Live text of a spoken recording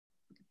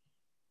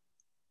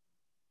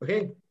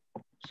Okay,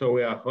 so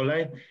we are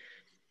online.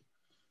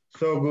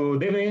 So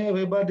good evening,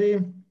 everybody.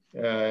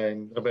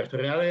 I'm Roberto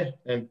Reale,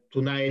 and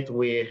tonight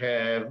we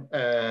have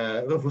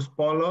Rufus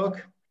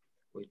Pollock.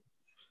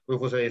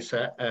 Rufus is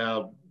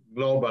a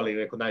globally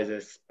recognized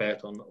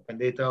expert on open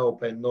data,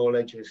 open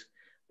knowledge. Is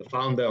the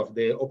founder of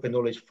the Open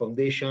Knowledge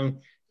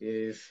Foundation.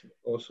 Is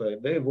also a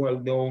very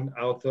well-known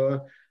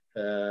author.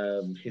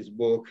 His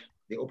book,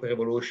 The Open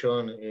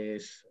Revolution,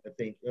 is I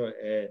think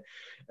a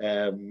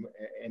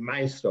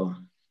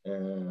milestone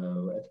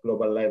at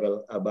global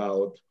level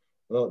about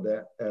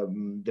the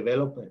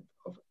development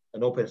of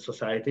an open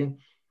society.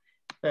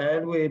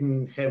 And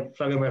we have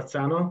Flavio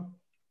Marzano,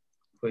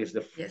 who is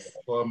the Yes.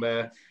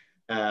 former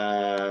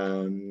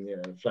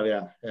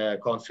Flavia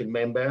Council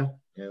member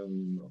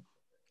in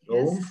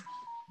Rome Yes.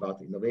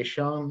 about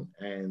innovation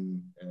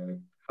and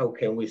how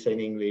can we say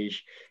in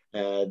English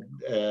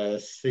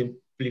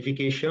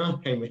simplification.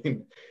 I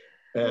mean,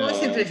 More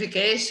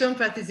simplification,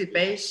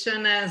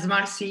 participation,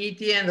 smart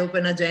city and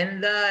open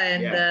agenda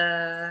and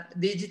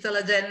digital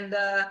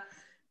agenda,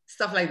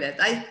 stuff like that.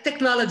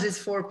 Technologies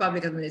for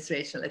public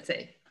administration, let's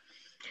say.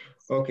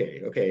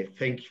 Okay.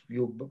 Thank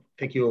you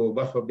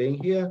both for being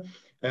here.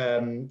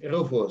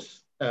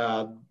 Rufus,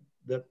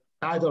 the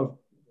title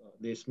of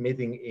this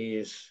meeting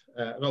is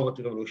Robot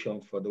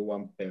Revolution for the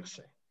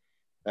 1%.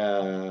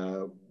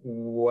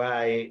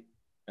 Why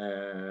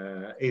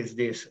is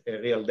this a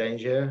real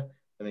danger?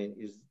 I mean,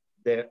 is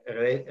there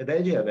a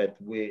danger that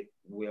we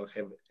will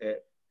have a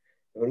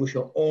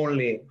revolution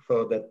only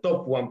for the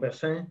top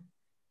 1%?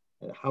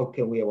 How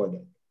can we avoid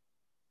that?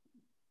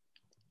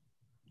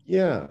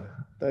 Yeah,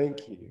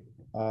 thank you.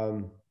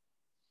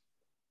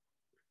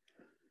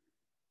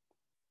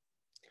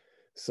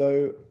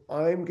 So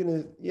I'm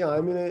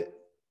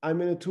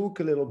gonna talk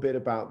a little bit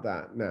about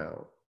that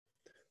now.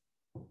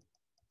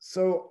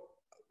 So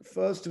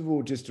first of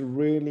all, just a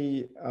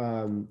really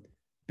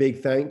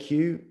big thank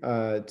you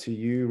to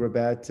you,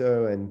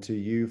 Roberto, and to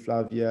you,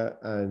 Flavia,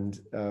 and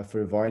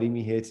for inviting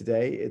me here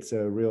today. It's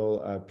a real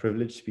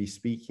privilege to be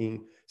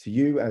speaking to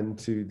you and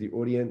to the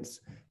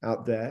audience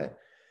out there.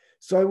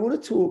 So I want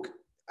to talk,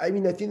 I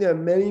think there are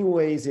many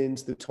ways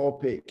into the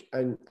topic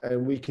and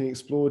we can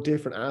explore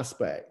different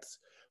aspects,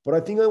 but I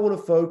think I want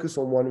to focus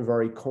on one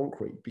very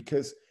concrete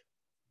because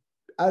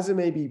as a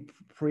maybe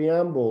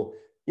preamble,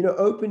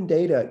 open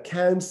data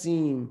can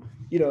seem,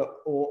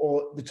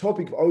 or the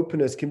topic of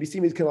openness can be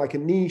seen as kind of like a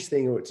niche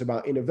thing, or it's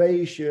about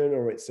innovation,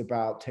 or it's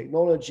about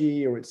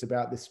technology, or it's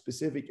about this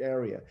specific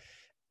area.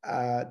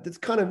 That's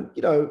kind of,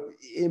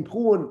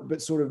 important,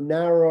 but sort of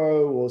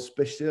narrow or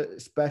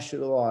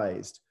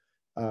specialized.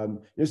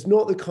 It's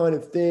not the kind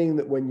of thing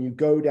that when you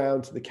go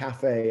down to the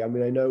cafe, I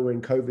know we're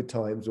in COVID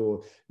times,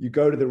 or you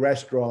go to the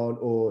restaurant,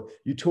 or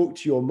you talk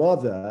to your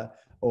mother,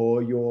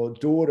 or your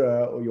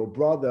daughter, or your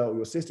brother, or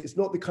your sister. It's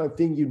not the kind of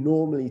thing you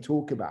normally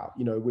talk about,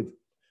 with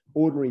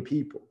ordinary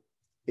people.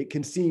 It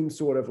can seem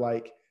sort of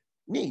like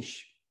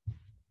niche.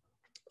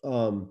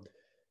 And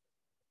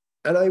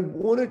I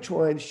want to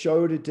try and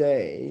show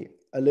today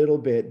a little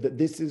bit that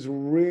this is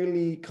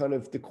really kind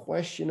of the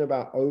question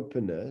about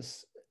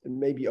openness, and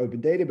maybe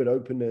open data, but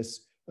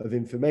openness of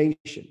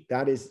information.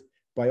 That is,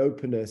 by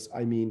openness,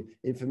 I mean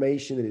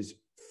information that is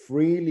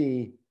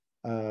freely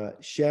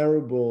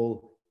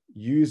shareable,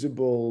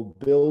 usable,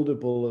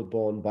 buildable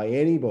upon by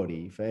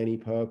anybody for any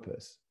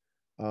purpose,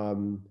 at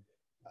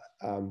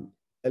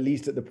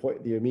least at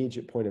the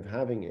immediate point of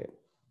having it.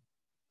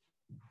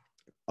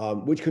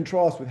 Which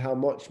contrasts with how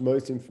much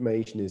most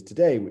information is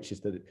today, which is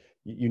that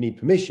you need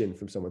permission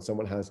from someone.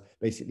 Someone has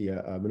basically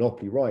a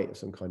monopoly right of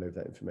some kind of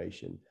that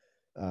information.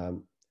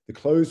 The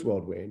closed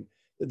world we're in,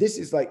 this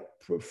is like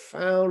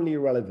profoundly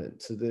relevant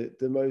to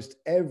the most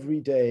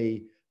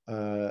everyday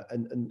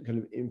and kind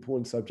of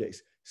important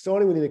subjects,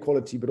 starting with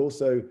inequality, but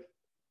also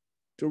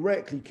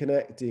directly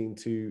connecting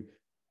to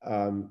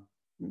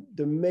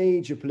the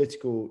major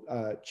political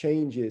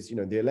changes,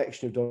 the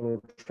election of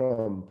Donald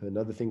Trump and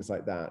other things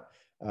like that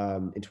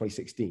in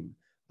 2016.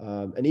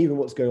 And even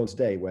what's going on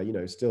today, where,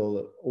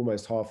 still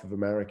almost half of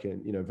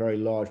American, very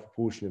large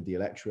proportion of the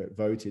electorate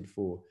voted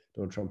for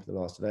Donald Trump in the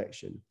last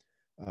election,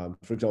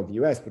 for example,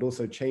 the US, but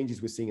also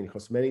changes we're seeing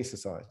across many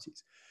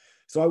societies.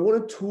 So I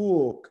want to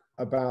talk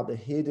about the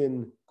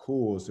hidden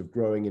cause of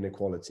growing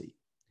inequality.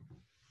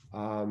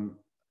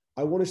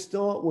 I want to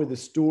start with a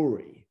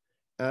story,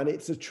 and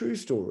it's a true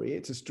story.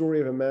 It's a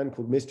story of a man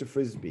called Mr.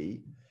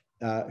 Frisby,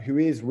 who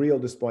is real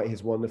despite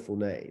his wonderful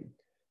name.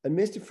 And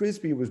Mr.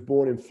 Frisby was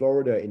born in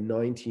Florida in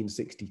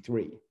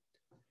 1963.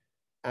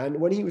 And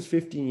when he was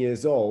 15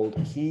 years old,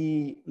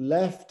 he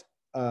left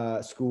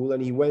school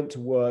and he went to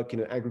work in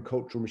an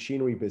agricultural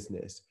machinery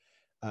business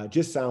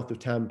just south of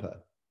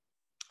Tampa.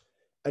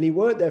 And he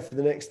worked there for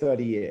the next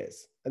 30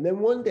 years. And then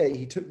one day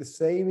he took the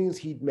savings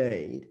he'd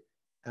made,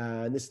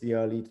 and this is the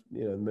early,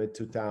 mid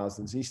 2000s,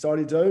 and he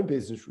started his own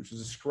business, which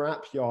was a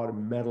scrapyard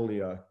and metal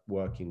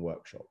working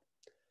workshop.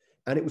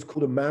 And it was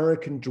called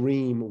American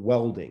Dream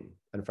Welding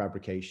and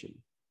Fabrication.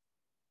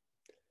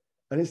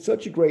 And it's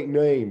such a great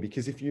name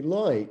because, if you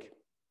like,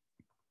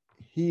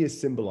 he is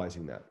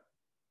symbolizing that.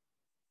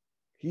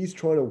 He's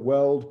trying to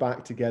weld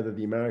back together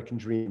the American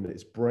dream that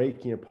is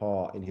breaking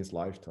apart in his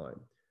lifetime.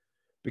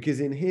 Because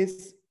in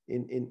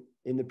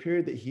the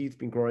period that he's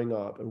been growing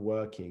up and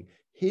working,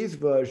 his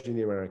version of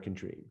the American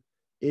dream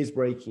is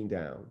breaking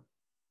down.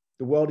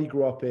 The world he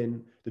grew up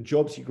in, the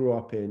jobs he grew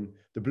up in,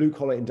 the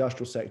blue-collar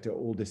industrial sector are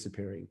all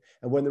disappearing.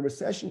 And when the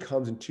recession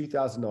comes in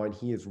 2009,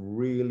 he is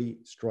really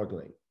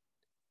struggling.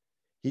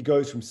 He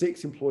goes from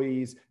 6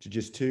 employees to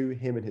just 2,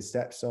 him and his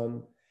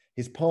stepson.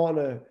 His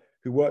partner,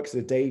 who works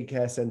at a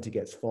daycare center,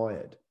 gets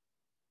fired.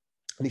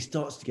 And he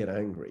starts to get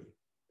angry.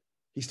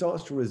 He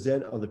starts to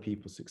resent other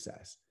people's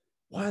success.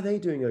 Why are they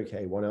doing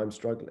okay when I'm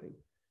struggling?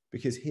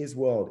 Because his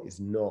world is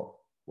not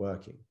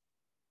working.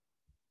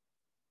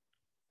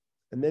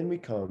 And then we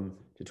come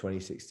to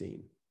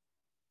 2016.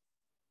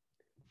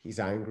 He's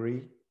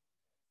angry.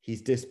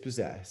 He's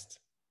dispossessed.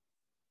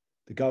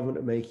 The government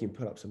are making him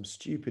put up some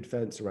stupid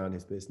fence around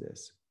his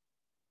business.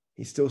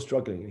 He's still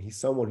struggling, and he's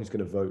someone who's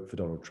going to vote for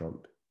Donald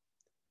Trump.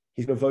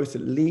 He's going to vote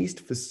at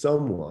least for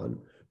someone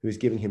who is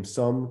giving him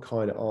some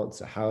kind of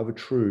answer, however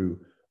true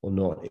or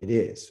not it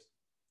is.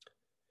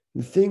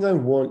 The thing I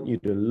want you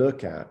to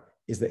look at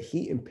is that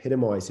he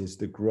epitomizes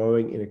the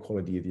growing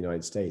inequality of the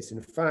United States.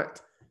 In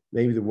fact,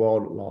 maybe the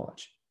world at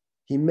large.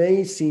 He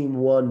may seem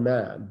one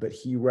man, but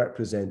he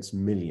represents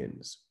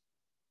millions.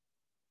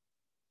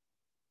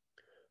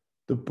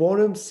 The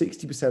bottom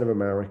 60% of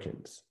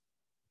Americans,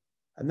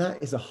 and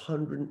that is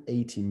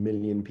 180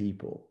 million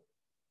people,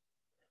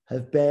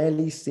 have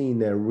barely seen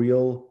their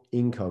real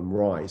income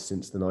rise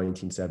since the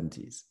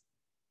 1970s.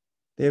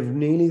 They have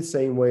nearly the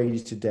same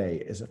wages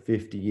today as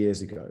 50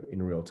 years ago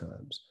in real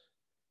terms.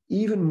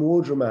 Even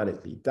more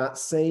dramatically, that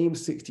same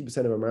 60%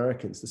 of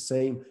Americans, the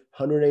same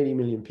 180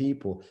 million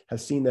people,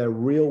 have seen their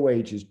real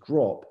wages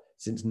drop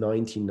since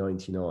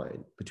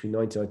 1999, between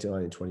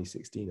 1999 and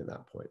 2016 at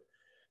that point.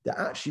 They're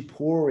actually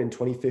poorer in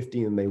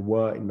 2015 than they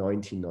were in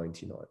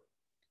 1999.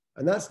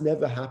 And that's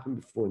never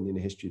happened before in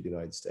the history of the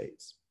United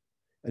States.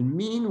 And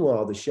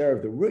meanwhile, the share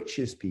of the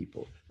richest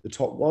people, the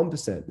top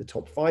 1%, the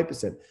top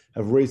 5%,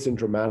 have risen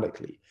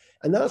dramatically.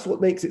 And that's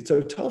what makes it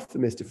so tough for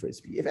Mr.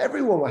 Frisby. If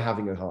everyone were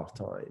having a hard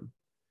time,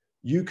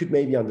 you could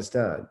maybe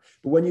understand.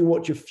 But when you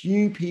watch a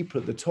few people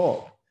at the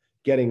top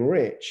getting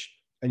rich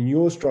and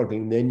you're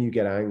struggling, then you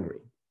get angry.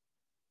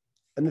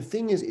 And the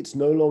thing is, it's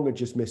no longer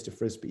just Mr.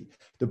 Frisby,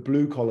 the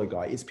blue collar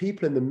guy. It's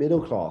people in the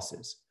middle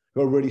classes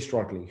who are really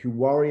struggling, who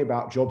worry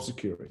about job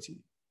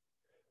security,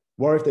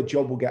 worry if their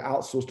job will get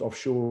outsourced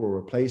offshore or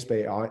replaced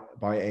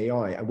by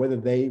AI, and whether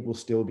they will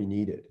still be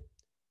needed.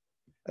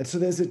 And so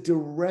there's a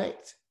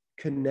direct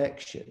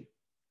connection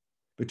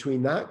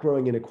between that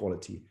growing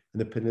inequality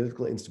and the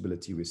political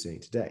instability we're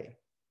seeing today.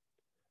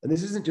 And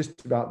this isn't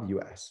just about the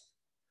US.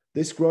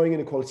 This growing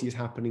inequality is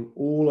happening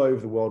all over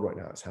the world right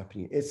now. It's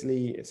happening in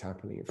Italy, it's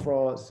happening in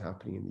France, it's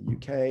happening in the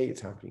UK, it's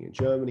happening in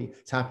Germany,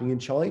 it's happening in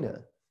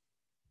China.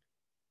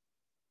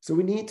 So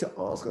we need to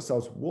ask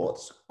ourselves,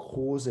 what's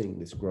causing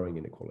this growing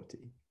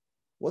inequality?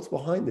 What's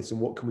behind this,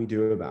 and what can we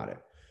do about it?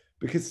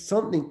 Because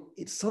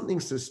it's something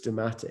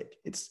systematic.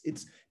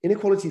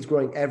 Inequality is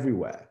growing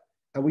everywhere,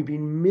 and we've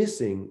been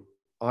missing,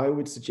 I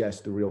would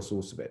suggest, the real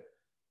source of it.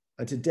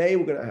 And today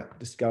we're going to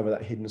discover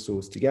that hidden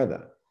source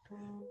together.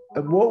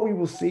 And what we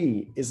will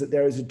see is that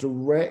there is a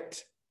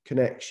direct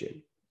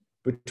connection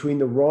between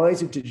the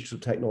rise of digital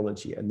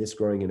technology and this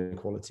growing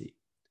inequality.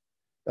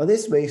 Now,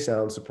 this may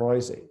sound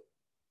surprising.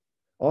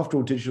 After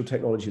all, digital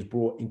technology has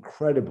brought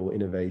incredible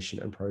innovation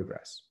and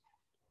progress.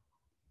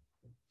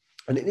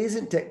 And it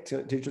isn't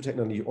digital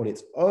technology on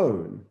its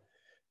own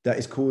that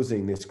is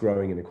causing this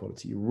growing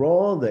inequality.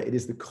 Rather, it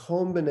is the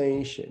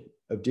combination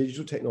of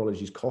digital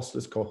technology's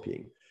costless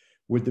copying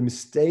with the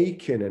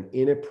mistaken and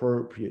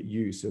inappropriate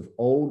use of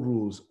old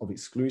rules of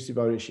exclusive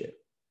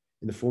ownership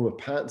in the form of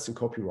patents and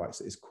copyrights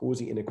that is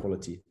causing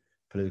inequality,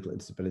 political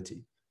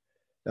instability.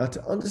 Now,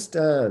 to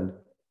understand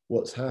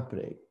what's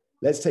happening,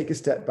 let's take a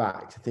step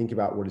back to think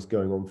about what is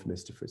going on for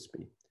Mr.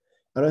 Frisby.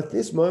 And at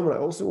this moment, I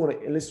also want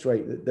to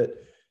illustrate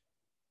that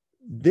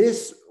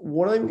this,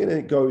 what I'm going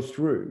to go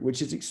through,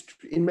 which is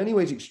in many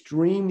ways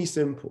extremely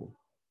simple,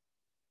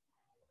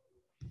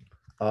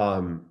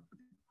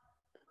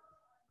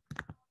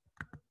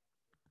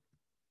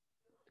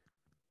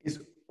 is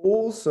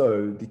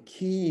also the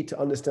key to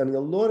understanding a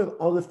lot of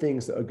other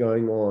things that are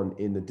going on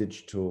in the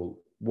digital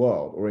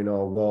world or in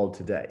our world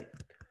today.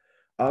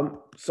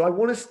 So I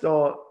want to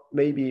start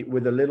maybe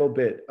with a little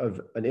bit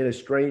of an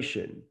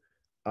illustration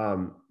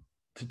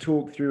to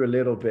talk through a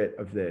little bit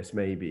of this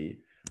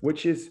maybe,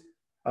 which is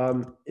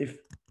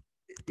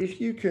if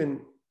you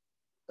can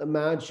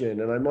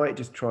imagine, and I might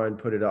just try and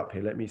put it up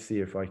here. Let me see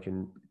if I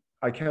can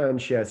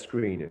share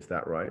screen. Is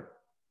that right?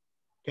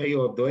 Can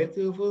you do it,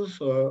 Rufus?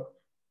 Or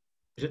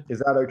is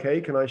that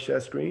okay? Can I share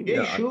screen?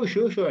 Yeah, sure.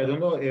 I don't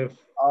know if.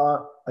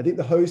 I think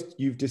the host,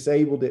 you've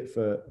disabled it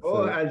for.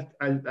 Oh,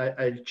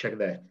 I'll check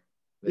that.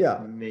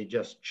 Let me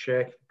just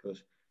check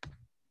because.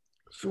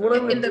 So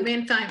what in the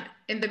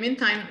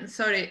meantime,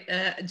 sorry,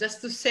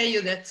 just to say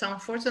you that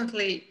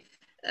unfortunately,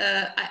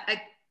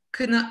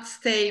 could not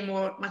stay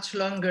much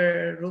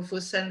longer,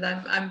 Rufus, and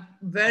I'm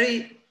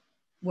very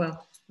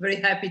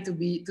happy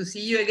to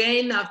see you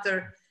again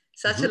after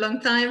such a long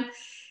time.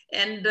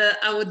 And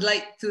I would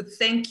like to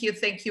thank you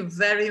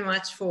very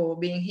much for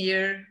being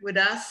here with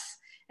us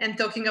and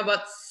talking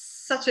about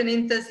such an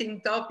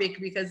interesting topic,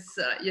 because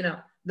you know,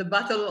 the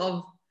battle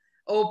of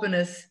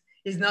openness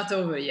is not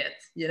over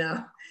yet, you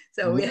know.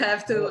 So we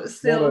have to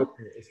still.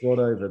 It's not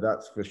over,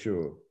 that's for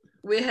sure.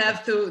 We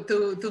have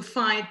to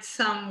find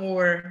some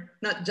more,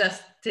 not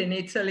just in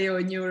Italy or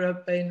in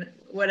Europe and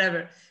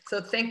whatever. So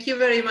thank you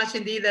very much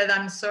indeed. And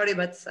I'm sorry,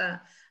 but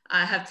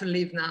I have to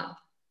leave now.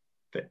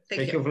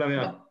 Thank you, Flavia.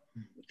 Well,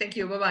 thank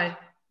you. Bye-bye.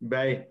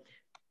 Bye.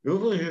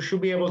 Rufus, you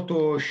should be able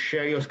to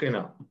share your screen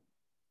now.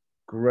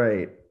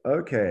 Great.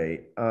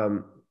 Okay.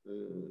 So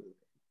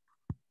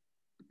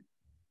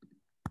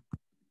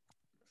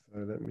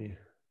let me.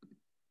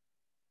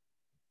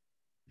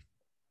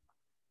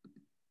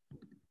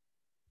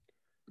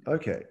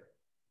 Okay.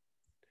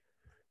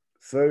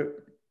 So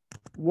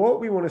what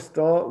we want to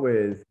start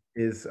with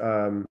is,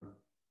 if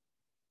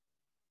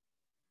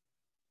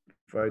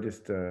I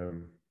just,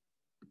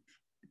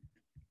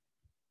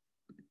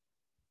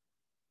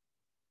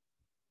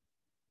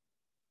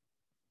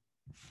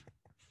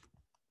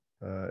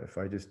 if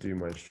I just do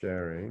my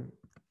sharing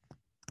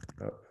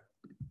up.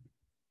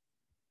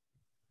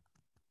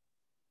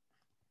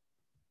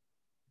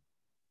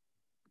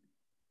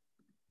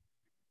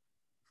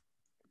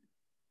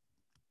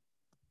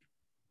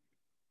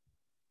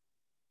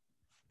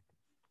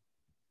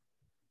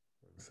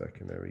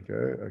 Second, there we go.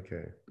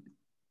 Okay.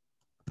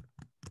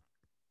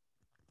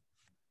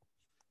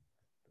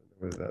 Don't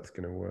know whether that's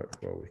going to work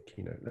well with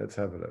Keynote. Let's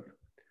have a look.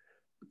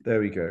 There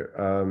we go.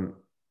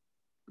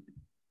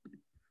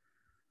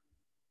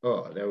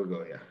 Oh, there we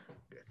go. Yeah.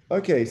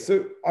 Okay,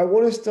 so I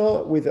want to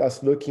start with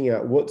us looking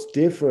at what's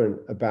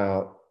different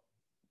about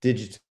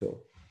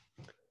digital.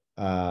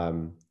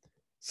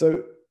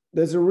 So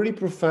there's a really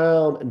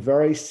profound and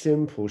very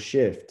simple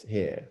shift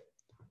here.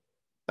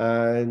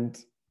 And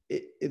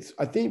it's,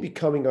 I think,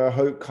 becoming, I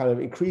hope, kind of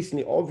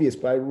increasingly obvious,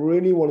 but I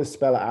really want to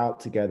spell it out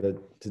together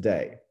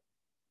today.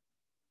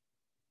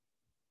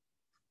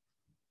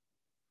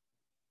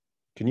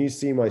 Can you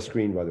see my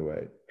screen, by the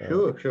way?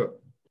 Sure. For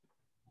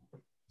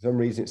some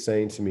reason, it's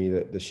saying to me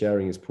that the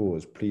sharing is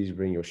paused. Please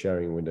bring your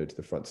sharing window to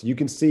the front. So you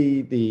can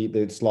see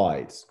the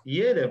slides.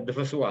 Yeah, the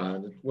first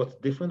one. What's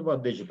different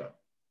about digital?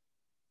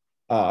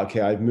 Okay,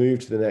 I've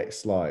moved to the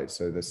next slide.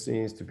 So there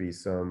seems to be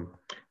some.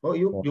 Oh,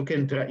 you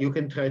can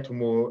try to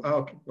move.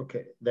 Oh,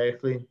 okay,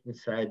 directly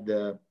inside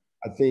the.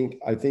 I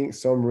think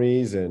some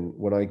reason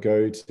when I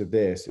go to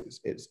this,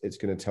 it's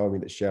going to tell me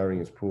that sharing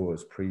is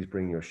paused. Please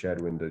bring your shared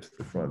window to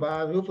the front.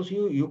 But Rufus,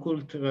 you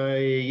could try,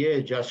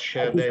 yeah, just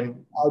share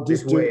them. I'll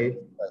just do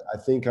it. I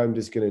think I'm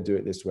just going to do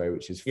it this way,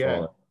 which is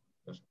fine.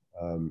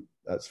 Yeah.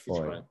 That's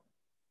fine.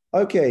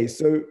 Okay,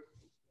 so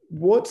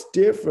what's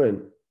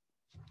different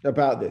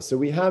about this? So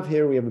we have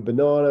a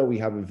banana, we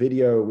have a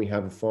video, we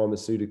have a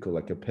pharmaceutical,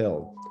 like a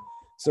pill.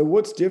 So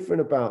what's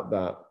different about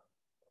that?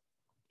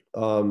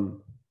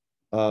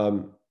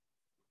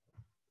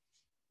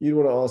 You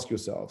want to ask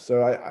yourself.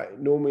 So I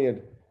normally,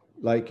 it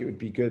would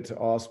be good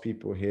to ask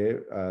people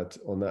here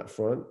on that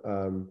front.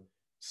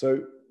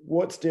 So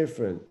what's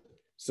different?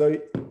 So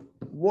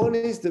one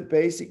is that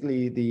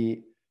basically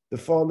the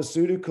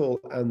pharmaceutical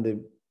and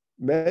the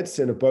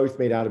medicine are both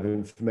made out of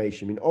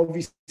information. I mean,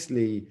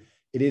 obviously,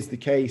 it is the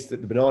case that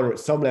the banana at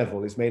some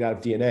level is made out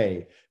of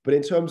DNA, but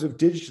in terms of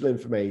digital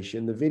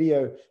information, the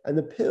video and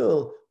the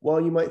pill, while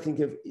you might think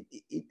of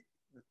it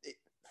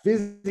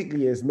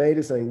physically is made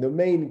of something, the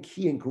main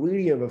key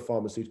ingredient of a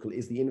pharmaceutical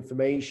is the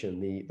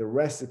information, the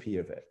recipe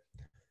of it.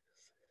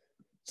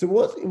 So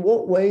in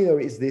what way though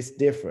is this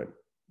different?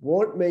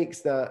 What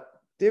makes that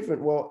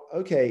different? Well,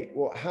 okay,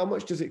 well, how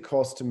much does it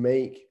cost to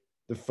make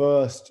the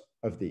first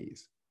of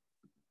these?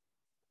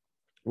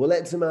 Well,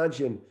 let's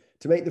imagine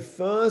to make the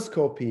first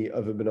copy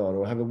of a banana,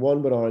 or having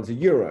one banana is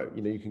 €1.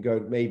 You know, you can go,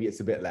 maybe it's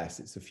a bit less,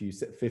 it's a few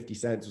 50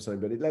 cents or something,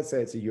 but let's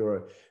say it's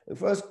 €1. The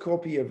first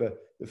copy of the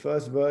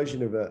first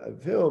version of a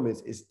film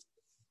is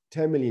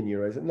 10 million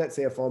euros. And let's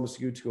say a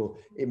pharmaceutical,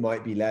 it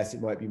might be less,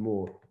 it might be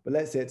more, but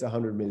let's say it's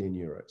 100 million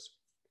euros.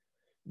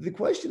 The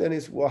question then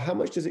is, well, how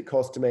much does it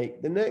cost to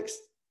make the next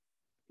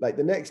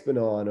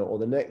banana, or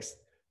the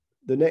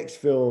next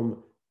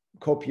film,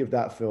 copy of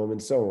that film,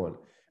 and so on?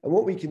 And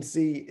what we can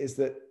see is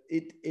that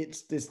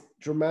it's this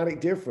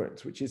dramatic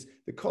difference, which is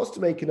the cost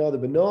to make another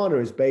banana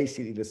is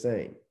basically the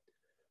same.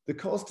 The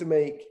cost to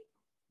make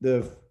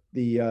the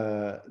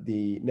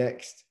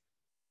next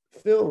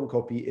film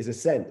copy is a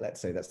cent, let's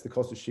say. That's the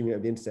cost of streaming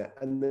over the internet.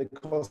 And the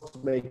cost to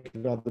make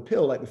another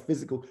pill, like the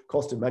physical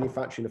cost of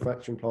manufacturing a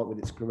fracturing plant with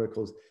its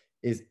chemicals,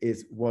 is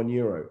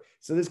 €1.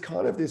 So there's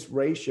kind of this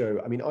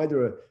ratio. I mean,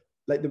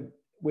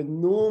 with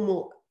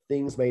normal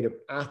things made of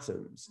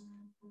atoms,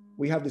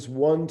 we have this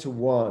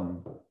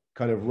 1-to-1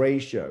 kind of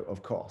ratio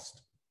of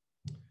cost.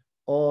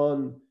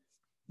 On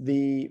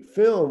the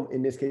film,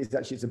 in this case,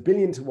 actually it's 1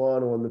 billion to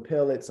 1, or on the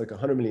pill, it's like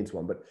 100 million to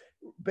 1. But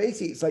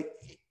basically, it's like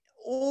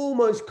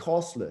almost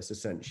costless,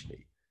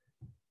 essentially,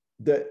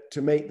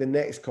 to make the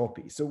next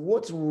copy. So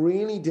what's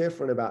really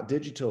different about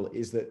digital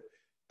is that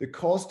the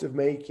cost of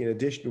making an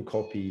additional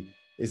copy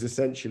is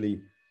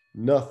essentially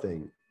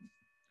nothing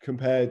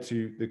compared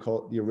to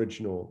the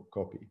original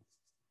copy.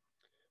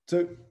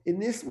 So in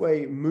this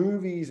way,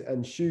 movies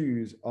and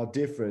shoes are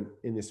different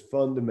in this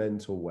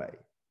fundamental way.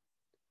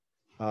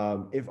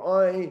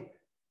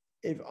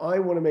 If I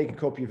want to make a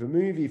copy of a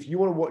movie, if you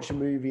want to watch a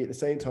movie at the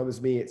same time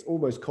as me, it's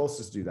almost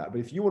costless to do that. But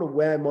if you want to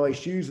wear my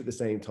shoes at the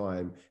same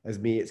time as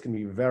me, it's going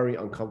to be very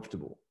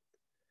uncomfortable.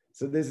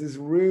 So there's this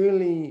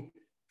really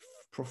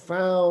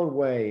profound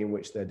way in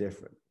which they're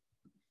different.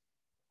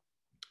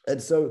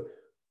 And so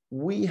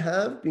we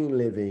have been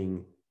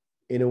living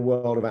in a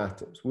world of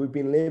atoms. We've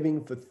been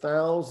living for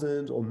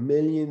thousands or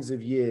millions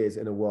of years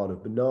in a world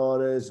of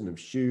bananas and of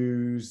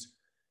shoes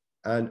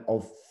and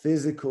of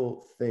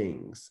physical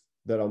things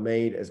that are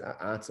made as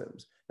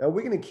atoms. Now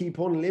we're going to keep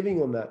on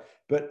living on that,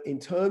 but in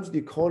terms of the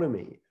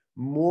economy,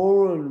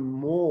 more and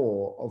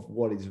more of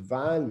what is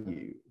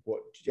value,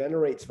 what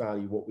generates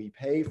value, what we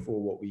pay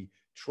for, what we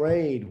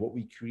trade, what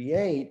we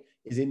create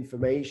is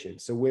information.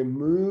 So we're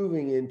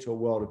moving into a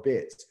world of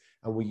bits,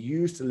 and we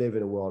used to live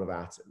in a world of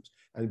atoms,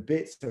 and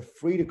bits are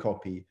free to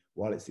copy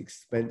while it's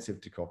expensive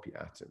to copy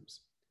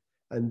atoms.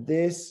 And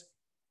this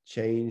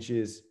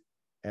changes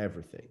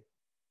everything.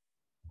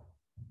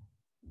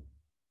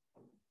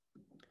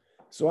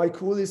 So I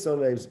call this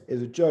sometimes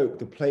as a joke,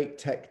 the plate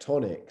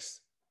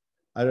tectonics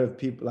out of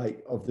people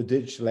like of the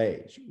digital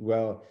age.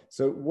 Well,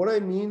 so what I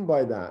mean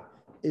by that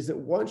is that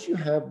once you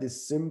have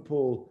this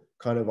simple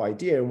kind of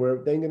idea, and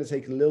we're then going to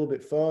take it a little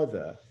bit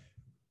further,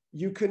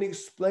 you can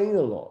explain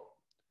a lot.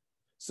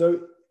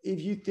 So if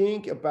you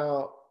think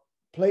about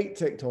plate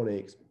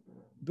tectonics,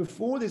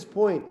 before this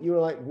point, you were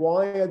like,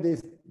 why are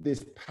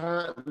this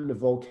pattern of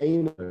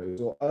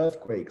volcanoes or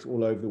earthquakes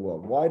all over the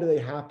world? Why do they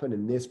happen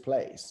in this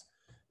place?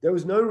 There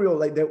was no real,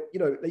 like,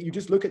 you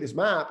just look at this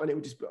map and it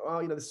would just be,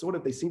 oh,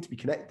 they seem to be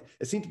connected.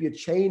 There seemed to be a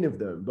chain of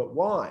them, but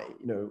why?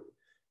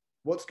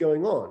 What's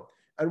going on?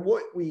 And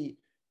what we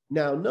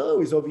now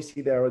know is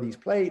obviously there are these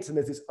plates, and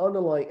there's this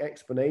underlying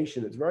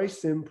explanation that's very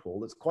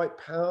simple, that's quite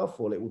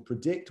powerful. It will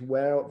predict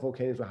where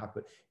volcanoes will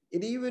happen.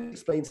 It even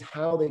explains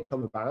how they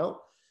come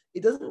about.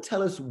 It doesn't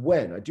tell us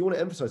when. I do want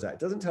to emphasize that. It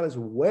doesn't tell us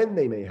when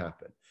they may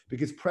happen,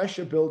 because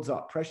pressure builds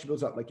up,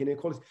 like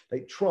inequality,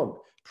 like Trump.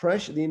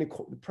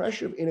 The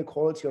pressure of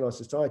inequality on our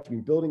society has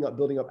been building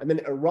up, and then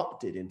it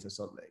erupted into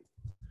something.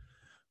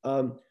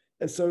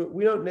 And so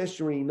we don't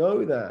necessarily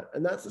know that.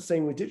 And that's the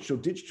same with digital.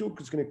 Digital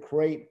is going to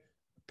create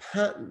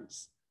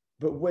patterns,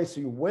 but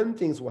when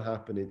things will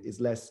happen is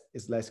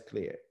less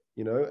clear,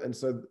 And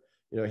so,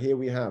 here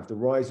we have the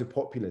rise of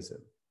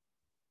populism,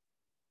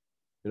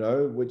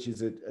 which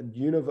is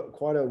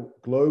quite a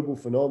global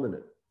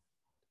phenomenon.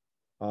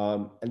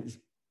 And it's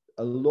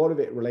a lot of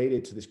it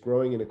related to this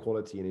growing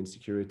inequality and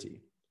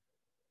insecurity.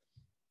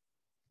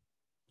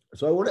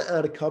 So I want to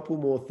add a couple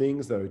more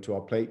things, though, to our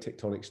plate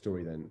tectonic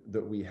story then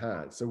that we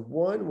had. So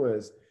one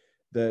was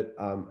that,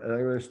 and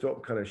I'm going to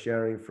stop kind of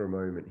sharing for a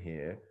moment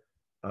here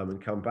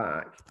and come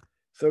back.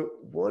 So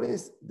one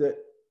is that,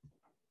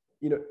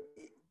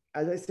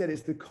 as I said,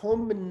 it's the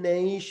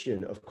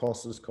combination of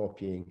costless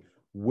copying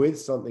with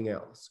something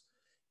else.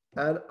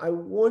 And I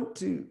want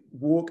to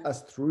walk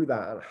us through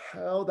that and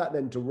how that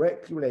then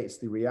directly relates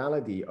to the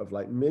reality of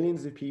like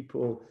millions of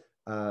people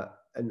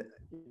and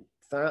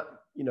that,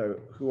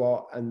 who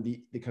are, and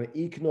the kind of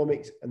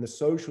economics and the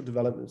social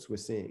developments we're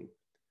seeing.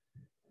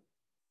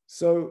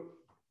 So,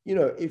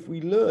 if we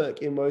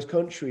look in most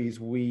countries,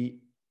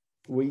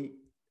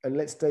 and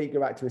let's go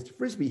back to Mr.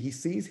 Frisby, he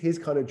sees his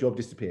kind of job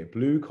disappear,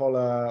 blue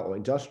collar or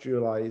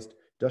industrial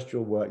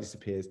work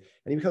disappears,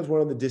 and he becomes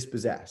one of the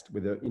dispossessed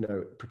with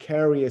a,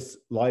 precarious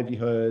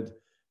livelihood,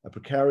 a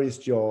precarious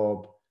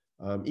job,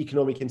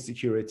 economic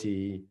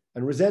insecurity,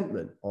 and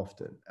resentment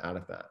often out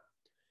of that.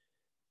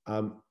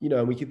 And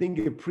we can think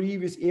of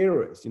previous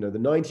eras, the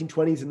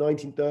 1920s and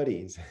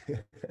 1930s,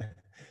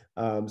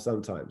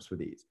 sometimes for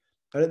these.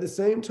 And at the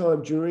same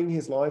time, during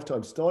his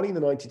lifetime, starting in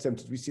the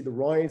 1970s, we see the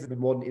rise of the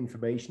modern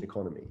information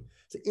economy.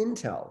 So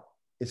Intel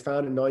is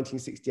founded in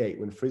 1968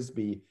 when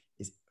Frisby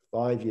is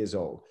 5 years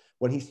old.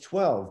 When he's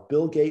 12,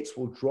 Bill Gates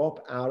will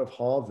drop out of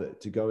Harvard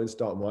to go and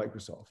start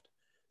Microsoft.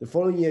 The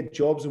following year,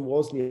 Jobs and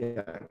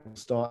Wozniak will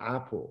start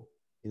Apple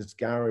in its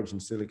garage in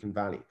Silicon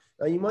Valley.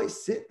 Now, you might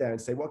sit there and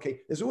say, well,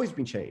 okay, there's always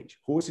been change.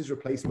 Horses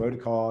replaced motor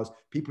cars.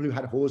 People who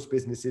had horse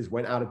businesses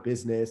went out of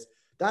business.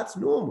 That's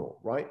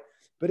normal, right?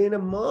 But in a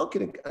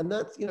market, and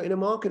that's, in a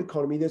market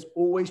economy, there's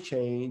always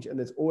change, and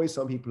there's always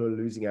some people who are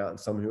losing out and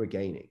some who are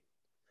gaining.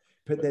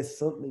 But there's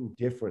something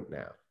different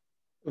now.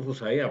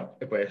 Rufus, I have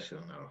a question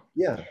now.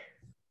 Yeah.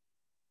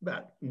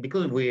 But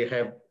because we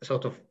have a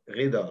sort of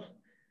riddle,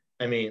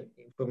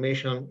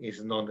 information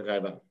is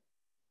non-relevant.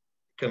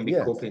 Can be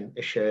copied,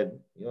 shared,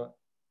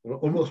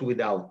 almost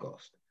without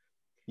cost.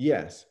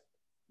 Yes.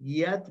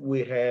 Yet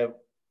we have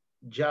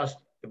just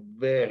a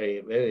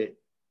very, very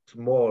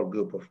small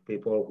group of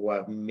people who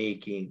are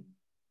making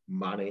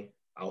money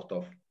out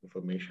of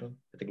information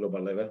at a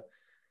global level.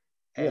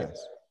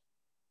 Yes.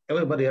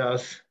 Everybody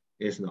else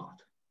is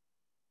not.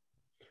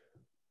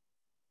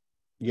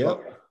 Yeah.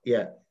 So,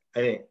 yeah.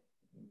 I mean,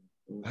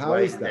 How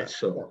is that?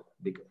 So?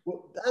 Because,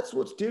 well, that's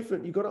what's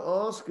different. You've got to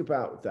ask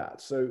about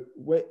that. So,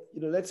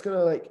 let's kind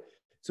of like,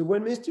 so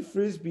when Mr.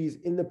 Frisby's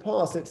in the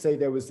past, let's say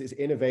there was this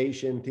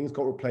innovation, things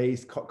got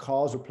replaced,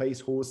 cars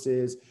replaced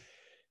horses.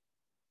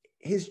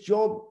 His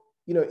job,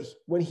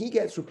 when he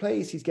gets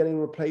replaced, he's getting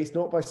replaced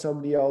not by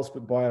somebody else,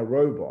 but by a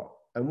robot.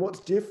 And what's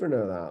different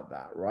about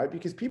that, right?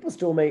 Because people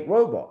still make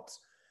robots.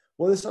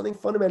 Well, there's something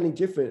fundamentally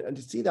different. And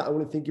to see that, I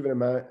want to think of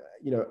an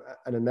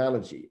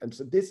analogy. And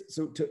so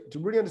to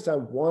really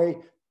understand why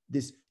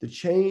the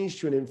change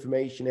to an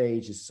information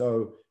age is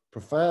so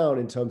profound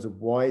in terms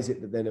of why is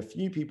it that then a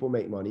few people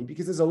make money,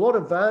 because there's a lot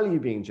of value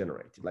being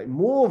generated, like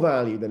more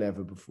value than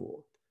ever before.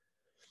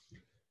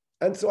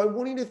 And so I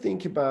want you to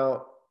think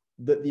about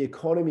that the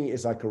economy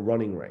is like a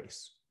running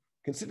race.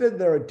 Consider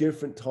there are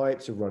different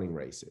types of running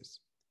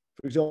races.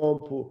 For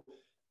example,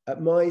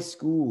 at my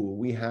school,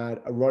 we had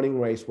a running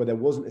race where there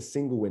wasn't a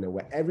single winner,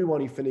 where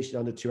everyone who finished in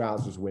under 2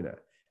 hours was winner.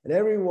 And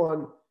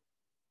everyone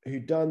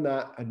who'd done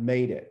that had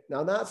made it.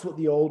 Now, that's what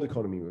the old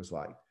economy was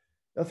like.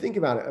 Now, think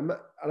about it. And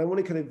I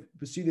want to kind of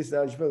pursue this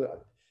analogy further.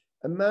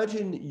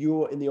 Imagine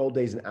you're in the old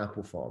days an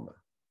apple farmer,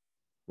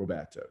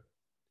 Roberto,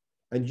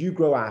 and you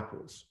grow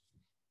apples.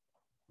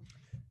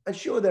 And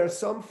sure, there are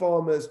some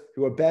farmers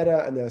who are better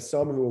and there are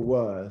some who are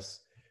worse,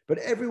 but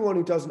everyone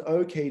who does an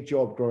okay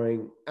job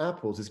growing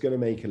apples is going to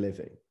make a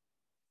living.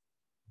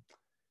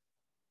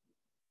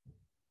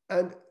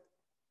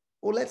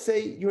 Or let's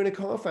say you're in a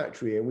car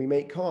factory and we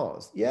make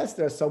cars. Yes,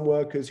 there are some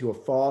workers who are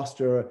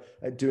faster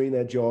at doing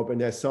their job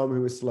and there's some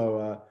who are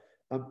slower.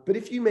 But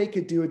if you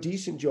do a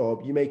decent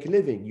job, you make a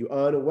living, you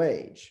earn a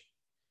wage.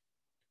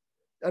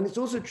 And it's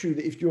also true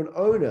that if you're an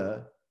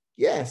owner,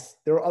 yes,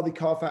 there are other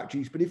car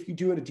factories, but if you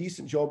do a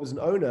decent job as an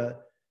owner,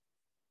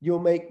 you'll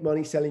make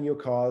money selling your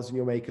cars and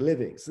you'll make a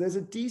living. So there's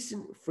a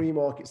decent free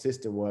market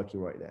system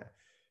working right now.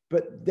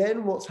 But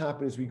then what's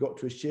happened is we got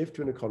to a shift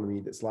to an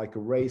economy that's like a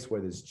race where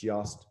there's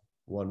just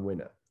one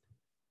winner.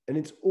 And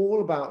it's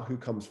all about who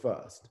comes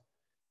first.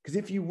 Because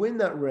if you win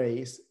that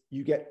race,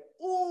 you get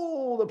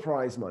all the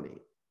prize money,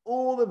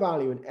 all the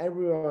value, and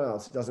everyone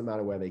else, it doesn't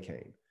matter where they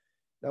came.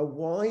 Now,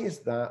 why is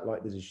that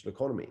like the digital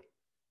economy?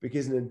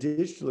 Because in a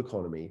digital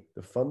economy,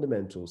 the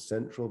fundamental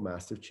central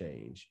massive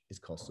change is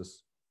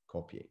costless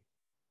copying.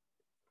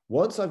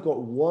 Once I've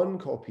got one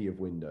copy of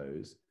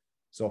Windows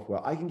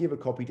software, I can give a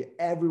copy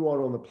to everyone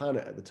on the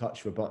planet at the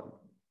touch of a button.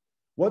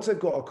 Once I've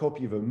got a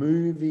copy of a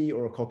movie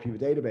or a copy of a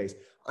database,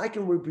 I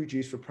can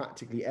reproduce for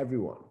practically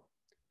everyone.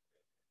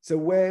 So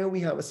where we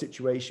have a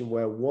situation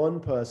where one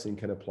person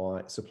can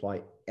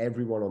supply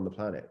everyone on the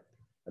planet,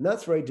 and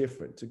that's very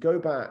different. To go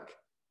back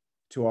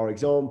to our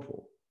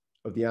example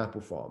of the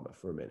apple farmer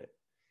for a minute,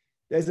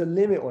 there's a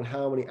limit on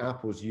how many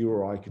apples you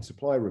or I could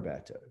supply,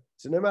 Roberto.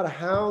 So no matter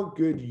how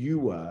good you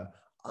were,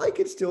 I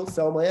could still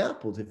sell my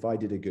apples if I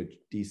did a good,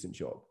 decent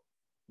job.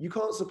 You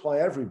can't supply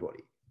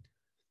everybody.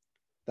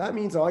 That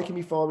means I can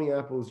be farming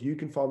apples, you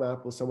can farm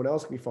apples, someone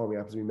else can be farming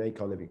apples, we make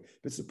our living.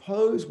 But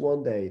suppose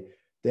one day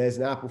there's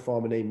an apple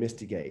farmer named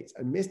Mr. Gates,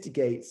 and Mr.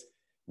 Gates,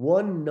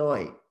 one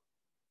night,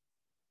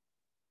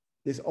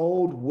 this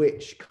old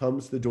witch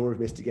comes to the door of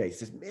Mr. Gates,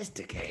 says,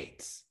 Mr.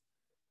 Gates,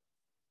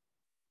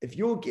 if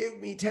you'll give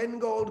me 10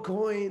 gold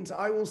coins,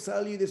 I will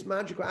sell you this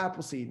magical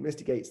apple seed.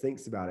 Mr. Gates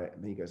thinks about it,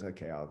 and then he goes,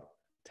 okay, I'll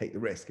take the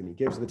risk. And he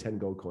gives her the 10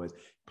 gold coins,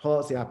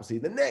 plants the apple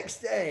seed. The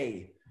next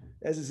day,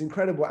 there's this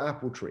incredible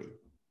apple tree.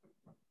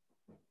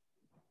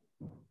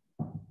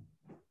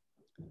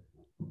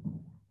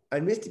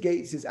 And Mr.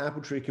 Gates'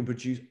 apple tree can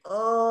produce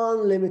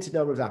unlimited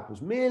number of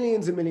apples,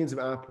 millions and millions of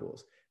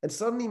apples. And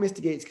suddenly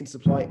Mr. Gates can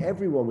supply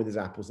everyone with his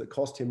apples that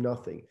cost him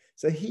nothing.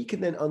 So he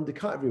can then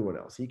undercut everyone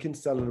else. He can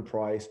sell at a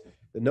price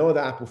that no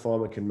other apple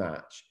farmer can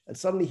match. And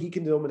suddenly he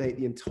can dominate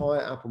the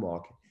entire apple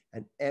market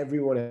and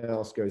everyone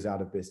else goes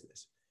out of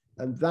business.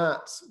 And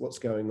that's what's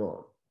going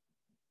on.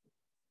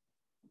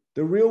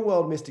 The real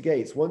world Mr.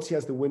 Gates, once he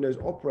has the Windows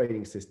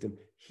operating system,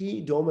 he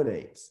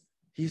dominates.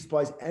 He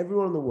supplies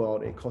everyone in the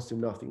world and it costs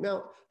him nothing.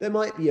 Now, there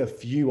might be a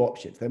few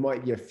options. There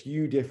might be a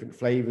few different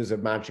flavors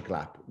of Magical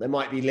Apple. There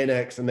might be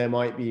Linux and there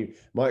might be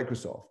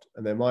Microsoft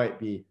and there might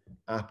be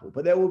Apple,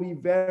 but there will be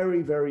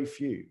very, very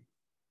few.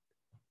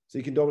 So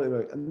you can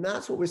dominate. And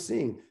that's what we're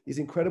seeing. These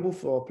incredible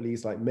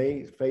monopolies like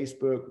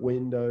Facebook,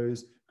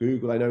 Windows,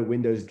 Google. I know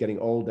Windows is getting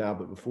old now,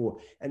 but before,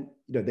 and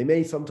they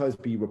may sometimes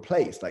be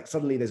replaced. Like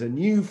suddenly there's a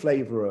new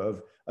flavor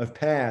of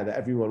pear that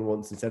everyone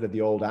wants instead of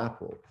the old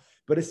apple.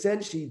 But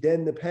essentially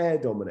then the pear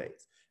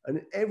dominates. And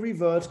in every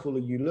vertical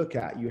that you look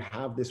at, you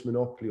have this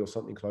monopoly or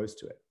something close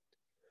to it.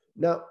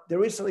 Now,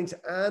 there is something to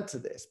add to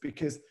this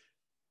because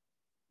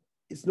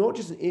it's not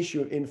just an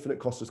issue of infinite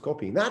costless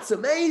copying. That's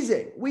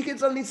amazing. We can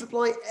suddenly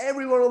supply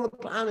everyone on the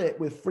planet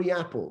with free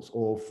apples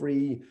or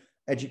free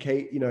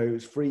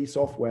free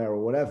software or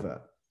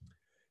whatever.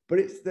 But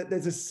it's that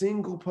there's a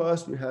single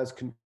person who has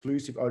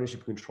conclusive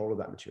ownership and control of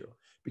that material.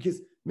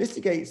 Because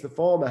Mr. Gates, the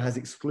farmer, has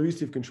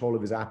exclusive control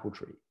of his apple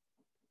tree.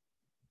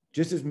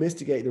 Just as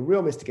Mr. the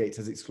real Mr. Gates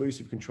has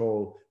exclusive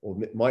control, or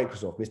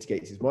Mr.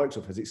 Gates is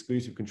Microsoft has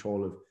exclusive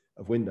control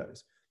of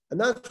Windows. And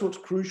that's what's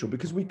crucial,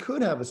 because we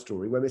could have a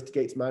story where Mr.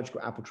 Gates'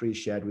 magical apple tree is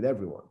shared with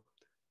everyone.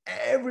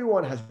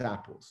 Everyone has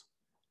apples.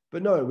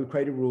 But no, we've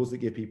created rules that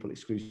give people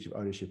exclusive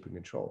ownership and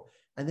control.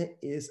 And there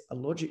is a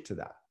logic to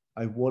that.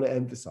 I want to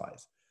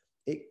emphasize,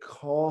 it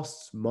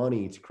costs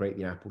money to create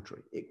the apple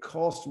tree. It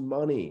costs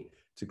money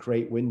to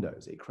create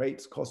Windows. It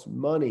costs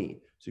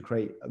money to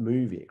create a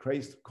movie. It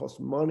costs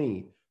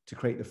money to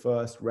create the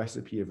first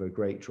recipe of a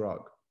great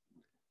drug.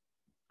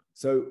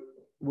 So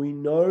we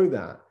know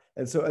that.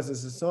 And so as a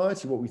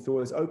society, what we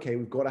thought is, okay,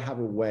 we've got to have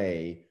a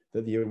way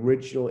that the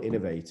original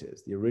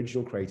innovators, the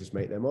original creators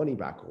make their money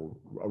back or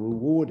are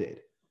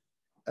rewarded.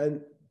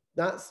 And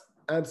that's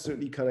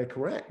absolutely kind of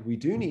correct. We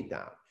do need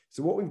that.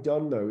 So what we've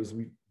done though is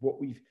what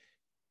we've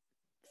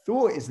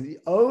thought is that the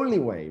only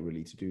way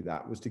really to do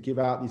that was to give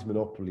out these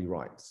monopoly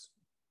rights,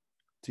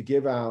 to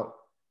give out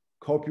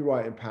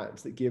copyright and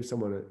patents that give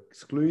someone an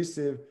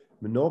exclusive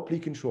monopoly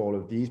control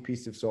of these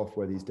pieces of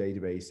software, these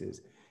databases.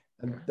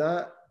 And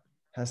that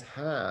has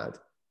had,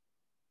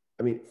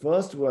 I mean,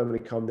 first of all,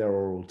 when there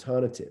are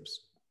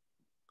alternatives,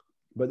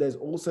 but there's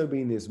also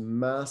been this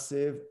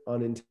massive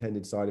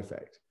unintended side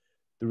effect.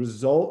 The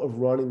result of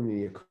running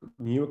the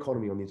new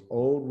economy on these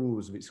old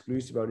rules of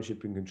exclusive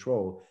ownership and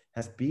control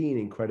has been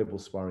incredible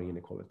sparring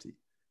inequality.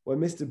 Where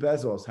Mr.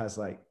 Bezos has,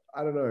 like,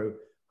 I don't know,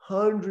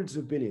 hundreds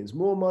of billions,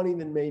 more money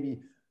than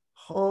maybe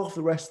half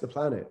the rest of the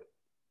planet.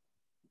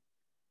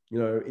 You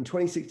know, in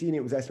 2016,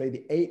 it was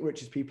estimated the 8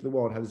 richest people in the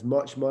world had as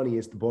much money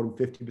as the bottom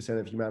 50%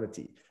 of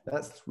humanity.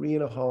 That's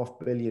 3.5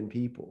 billion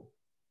people.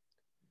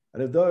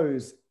 And of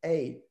those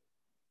 8,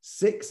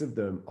 6 of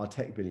them are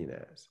tech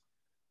billionaires.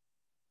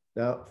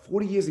 Now,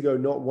 40 years ago,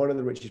 not one of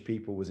the richest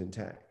people was in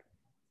tech.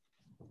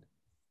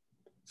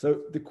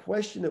 So the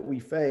question that we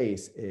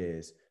face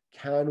is,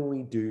 can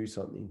we do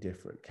something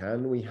different?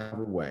 Can we have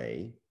a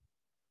way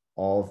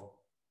of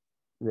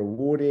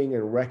rewarding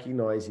and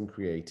recognizing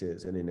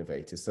creators and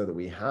innovators so that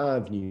we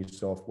have new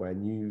software,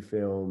 new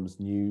films,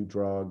 new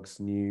drugs,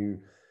 new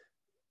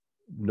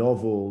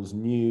novels,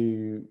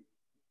 new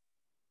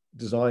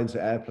designs for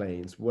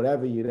airplanes,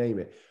 whatever you name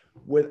it,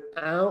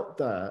 without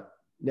that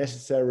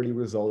necessarily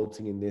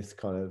resulting in this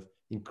kind of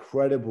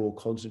incredible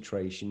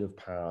concentration of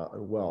power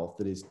and wealth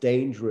that is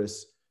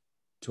dangerous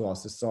to our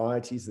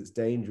societies, that's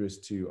dangerous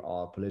to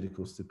our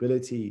political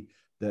stability,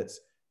 that's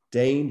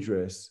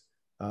dangerous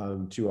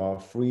to our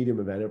freedom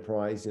of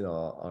enterprise and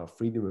our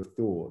freedom of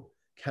thought.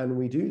 Can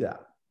we do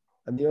that?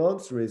 And the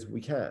answer is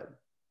we can.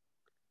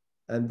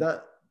 And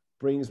that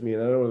brings me,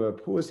 and I don't want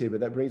to pause here,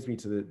 but that brings me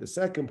to the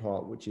second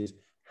part, which is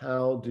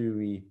how do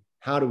we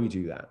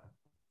do that?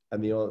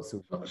 And the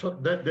answer. So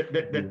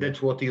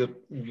that's what you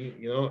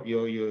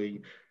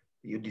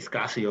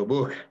discuss in your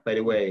book, by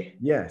the way.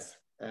 Yes.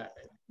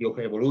 The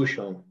Open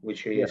Revolution,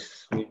 which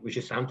is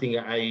something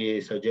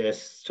I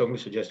strongly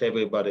suggest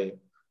everybody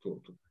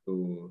to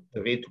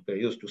read, to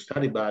peruse, to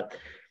study. But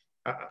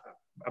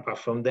apart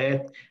from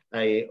that,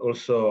 I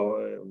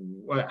also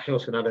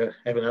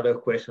have another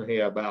question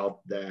here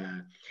about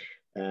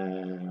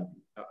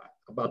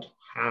about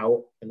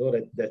how. I know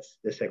that's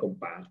the second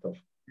part of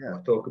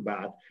our talk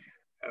about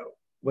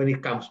when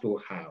it comes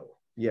to how.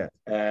 Yeah.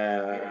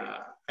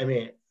 I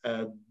mean,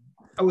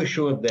 are we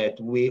sure that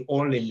we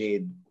only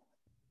need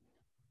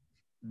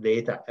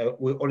data?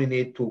 We only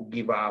need to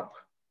give up.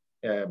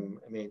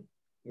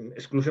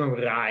 Exclusion of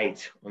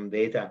rights on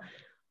data,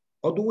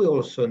 or do we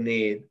also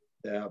need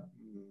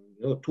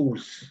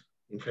tools,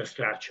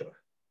 infrastructure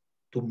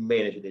to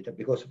manage data?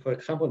 Because, for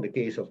example, in the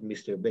case of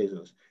Mr.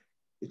 Bezos,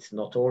 it's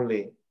not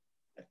only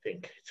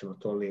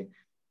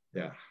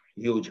the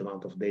huge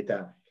amount of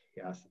data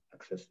he has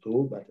access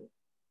to, but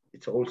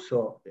it's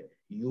also the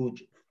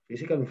huge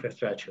physical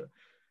infrastructure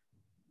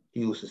he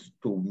uses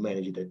to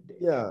manage that data.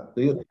 Yeah.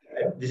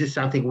 This is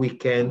something we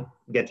can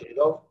get rid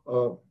of?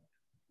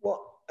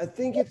 Well, I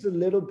think it's a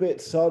little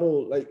bit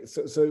subtle. Like,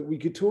 so we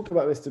could talk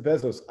about Mr.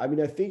 Bezos. I mean,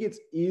 I think it's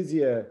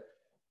easier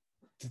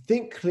to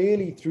think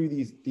clearly through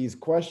these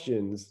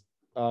questions.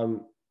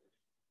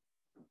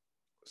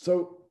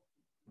 So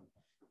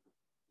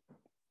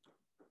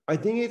I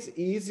think it's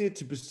easier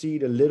to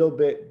proceed a little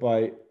bit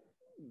by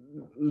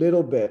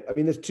little bit. I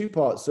mean, there's two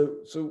parts.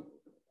 So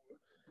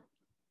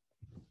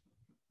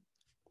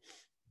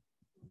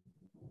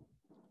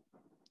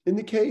in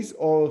the case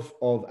of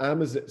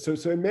Amazon,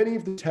 so many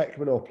of the tech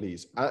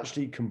monopolies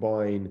actually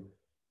combine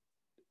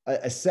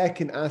a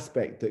second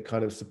aspect that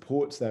kind of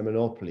supports their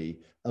monopoly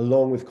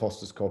along with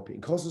costless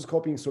copying. Costless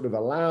copying sort of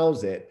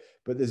allows it,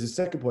 but there's a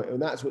second point,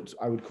 and that's what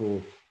I would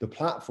call the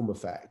platform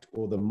effect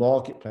or the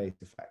marketplace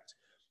effect.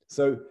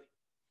 So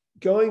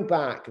going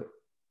back,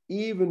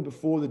 even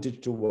before the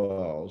digital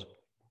world,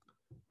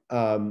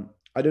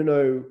 I don't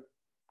know,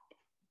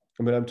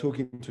 I mean, I'm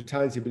talking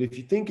totality, but if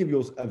you think of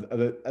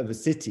a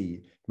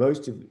city,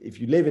 if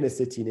you live in a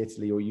city in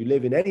Italy, or you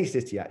live in any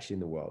city actually in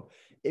the world,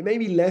 it may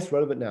be less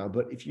relevant now,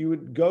 but if you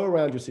would go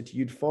around your city,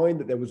 you'd find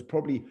that there was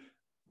probably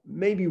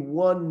maybe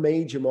one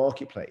major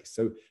marketplace.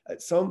 So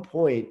at some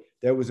point,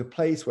 there was a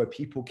place where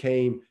people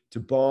came to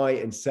buy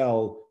and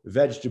sell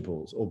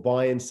vegetables or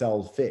buy and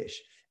sell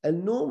fish.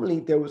 And normally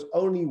there was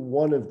only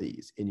one of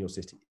these in your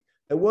city.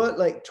 There weren't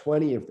like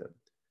 20 of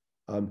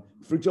them.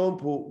 For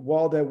example,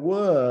 while there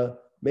were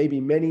maybe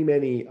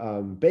many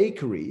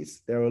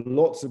bakeries, there are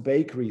lots of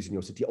bakeries in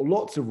your city, or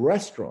lots of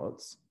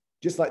restaurants,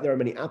 just like there are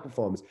many apple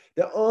farmers,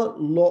 there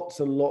aren't lots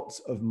and lots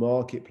of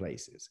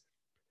marketplaces.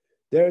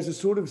 There is a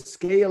sort of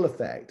scale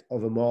effect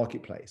of a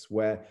marketplace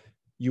where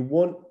you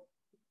want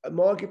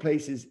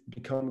marketplaces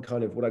become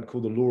kind of what I'd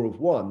call the law of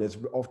one. There's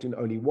often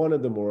only one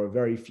of them or a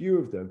very few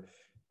of them,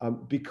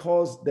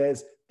 because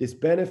there's this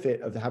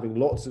benefit of having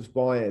lots of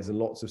buyers and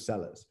lots of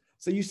sellers.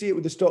 So you see it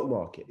with the stock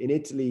market. In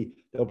Italy,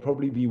 there'll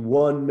probably be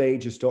one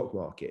major stock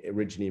market,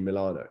 originally in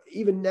Milano.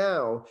 Even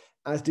now,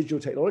 as digital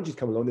technologies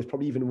come along, there's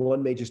probably even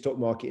one major stock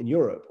market in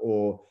Europe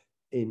or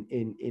in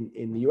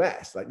the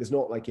US. Like there's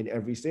not like in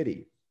every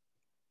city.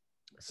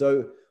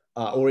 So,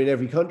 or in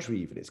every country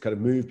even, it's kind of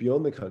moved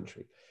beyond the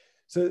country.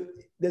 So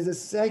there's a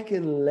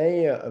second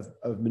layer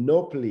of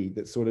monopoly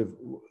that's sort of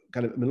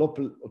kind of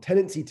monopoly, or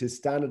tendency to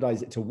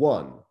standardize it to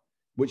one,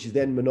 which is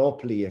then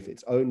monopoly if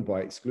it's owned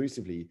by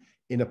exclusively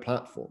in a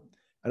platform.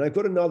 And I've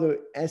got another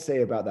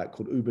essay about that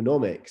called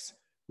Ubernomics,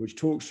 which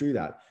talks through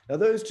that. Now,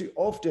 those two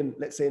often,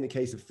 let's say in the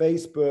case of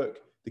Facebook,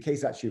 the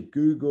case actually of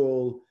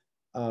Google,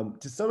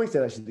 to some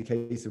extent actually the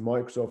case of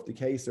Microsoft, the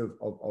case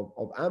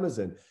of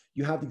Amazon,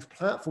 you have these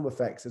platform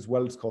effects as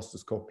well as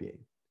costless copying.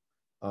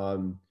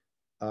 So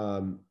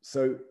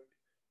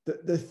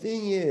the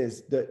thing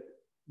is that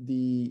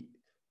the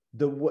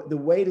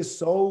way to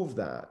solve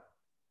that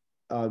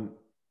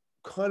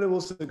kind of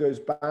also goes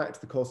back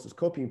to the costless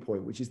copying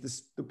point, which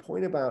is the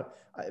point about,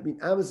 I mean,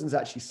 Amazon's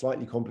actually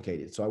slightly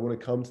complicated. So I want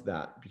to come to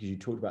that because you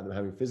talked about them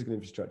having physical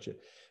infrastructure.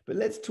 But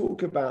let's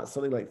talk about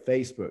something like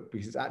Facebook,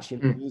 because it's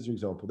actually an user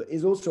example that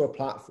is also a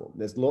platform.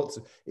 There's lots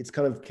of, it's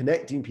kind of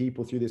connecting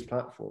people through this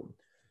platform.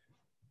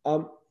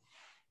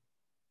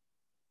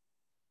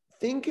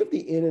 Think of the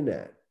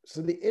internet.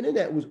 So the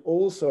internet was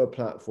also a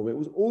platform. It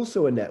was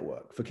also a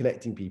network for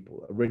connecting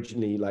people,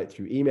 originally like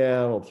through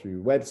email or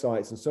through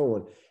websites and so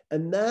on.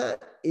 And there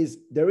is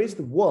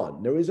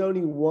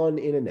only one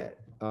internet.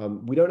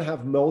 We don't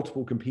have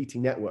multiple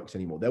competing networks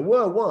anymore. There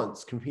were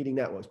once competing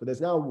networks, but there's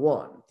now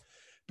one.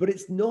 But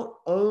it's not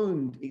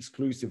owned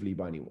exclusively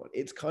by anyone.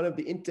 It's kind of,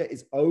 the internet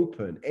is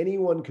open.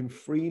 Anyone can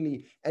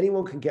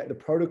get the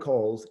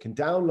protocols, can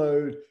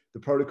download the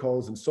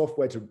protocols and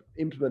software to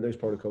implement those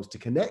protocols to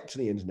connect to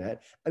the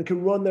internet, and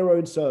can run their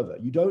own server.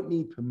 You don't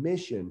need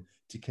permission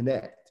to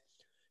connect.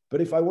 But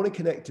if I want to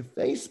connect to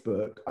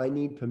Facebook, I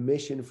need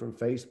permission from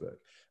Facebook.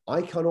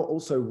 I cannot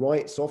also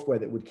write software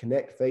that would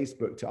connect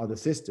Facebook to other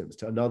systems,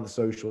 to another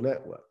social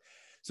network.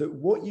 So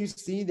what you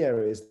see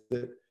there is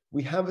that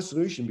we have a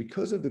solution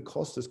because of the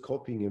costless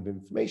copying of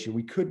information.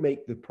 We could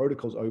make the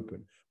protocols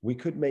open. We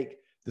could make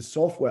the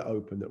software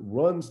open that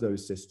runs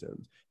those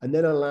systems, and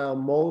then allow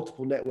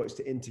multiple networks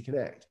to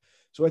interconnect.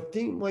 So I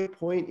think my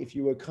point, if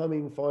you were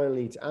coming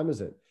finally to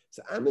Amazon,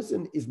 so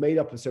Amazon is made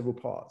up of several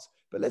parts,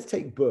 but let's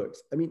take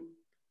books. I mean,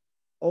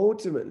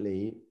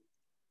 ultimately,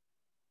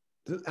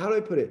 how do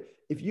I put it?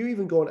 If you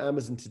even go on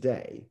Amazon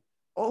today,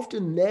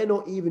 often they're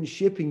not even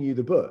shipping you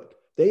the book.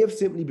 They have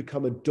simply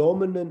become a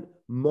dominant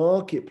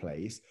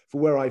marketplace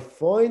for where I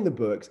find the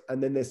books,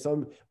 and then there's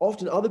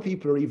often other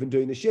people are even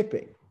doing the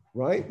shipping,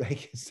 right?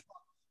 It's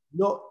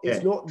not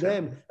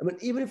them. I mean,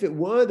 even if it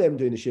were them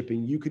doing the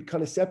shipping, you could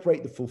kind of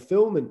separate the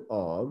fulfillment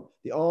arm,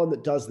 the arm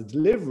that does the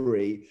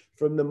delivery,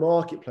 from the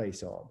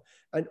marketplace arm.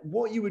 And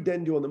what you would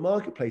then do on the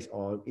marketplace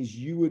arm is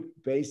you would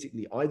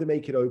basically either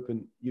make it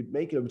open, you'd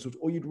make it open source,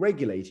 or you'd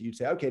regulate it. You'd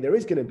say, okay, there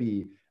is going to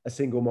be a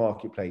single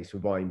marketplace for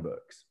buying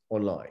books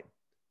online,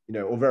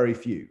 or very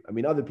few. I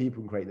mean, other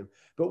people can create them,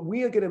 but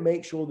we are going to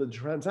make sure that the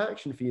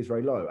transaction fee is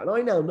very low. And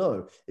I now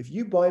know if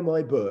you buy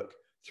my book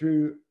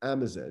through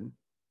Amazon,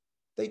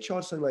 they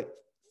charge something like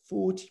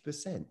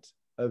 40%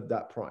 of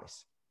that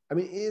price. I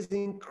mean, it is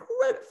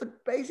incredible.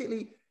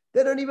 Basically,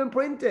 they don't even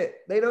print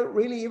it. They don't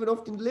really even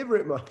often deliver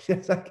it much.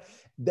 It's like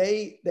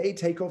they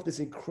take off this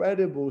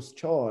incredible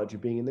charge of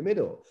being in the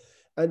middle.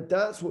 And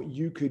that's what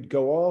you could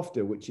go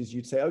after, which is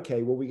you'd say,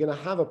 okay, well, we're going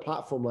to have a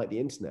platform like the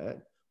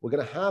internet. We're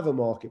going to have a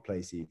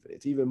marketplace even.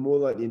 It's even more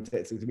like the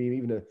internet. It's going to be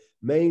even a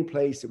main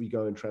place that we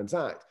go and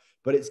transact,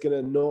 but it's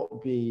going to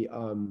not be,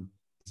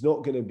 it's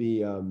not going to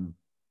be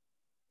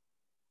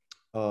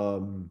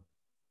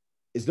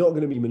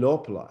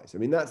monopolized. I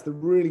mean, that's the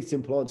really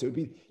simple answer. It would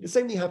be the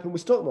same thing happened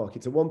with stock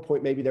markets. At one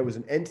point, maybe there was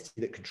an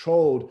entity that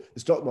controlled the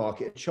stock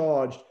market and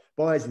charged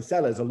buyers and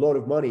sellers a lot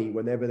of money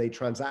whenever they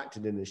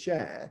transacted in a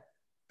share,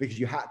 because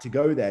you had to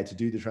go there to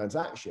do the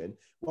transaction.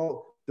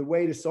 Well, the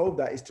way to solve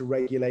that is to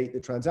regulate the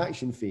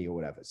transaction fee or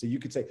whatever. So you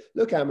could say,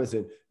 look,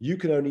 Amazon, you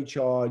can only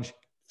charge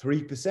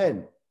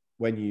 3%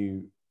 when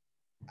you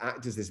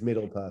act as this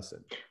middle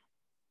person.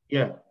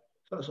 Yeah.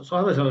 So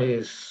Amazon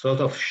is sort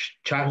of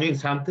charging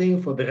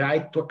something for the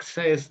right to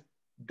access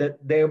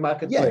their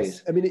marketplace.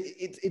 Yes, I mean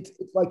it's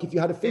like if you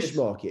had a fish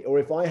market, or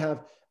if I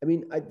have, I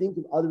mean, I think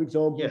of other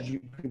examples you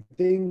can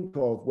think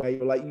of where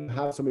you're like you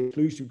have some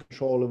exclusive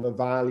control of a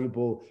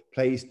valuable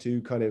place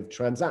to kind of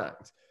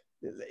transact.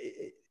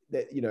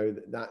 That, you know,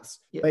 that's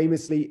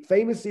famously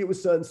it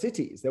was certain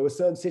cities. There were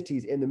certain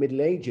cities in the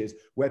Middle Ages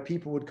where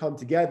people would come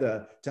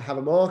together to have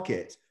a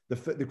market,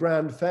 the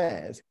grand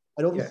fairs,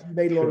 and obviously you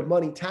made a lot of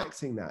money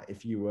taxing that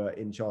if you were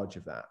in charge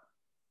of that.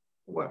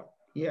 Well,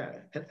 yeah,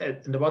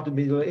 and about the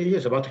Middle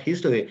Ages, about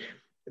history,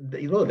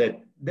 you know,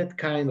 that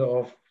kind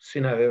of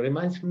scenario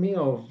reminds me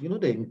of, you know,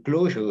 the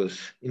enclosures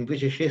in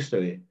British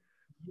history.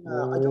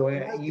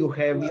 Where you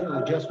have, you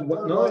know, just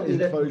what? No, like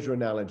the enclosure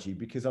analogy,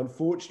 because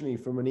unfortunately,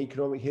 from an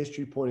economic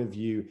history point of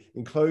view,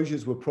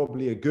 enclosures were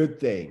probably a good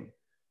thing.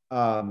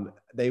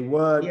 They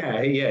weren't.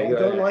 I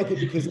don't like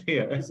it because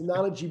this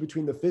analogy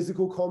between the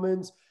physical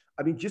commons.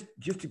 I mean, just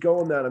to go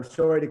on that, I'm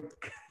sorry to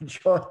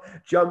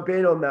jump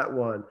in on that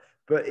one,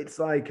 but it's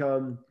like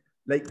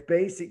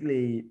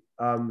basically,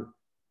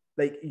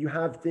 like you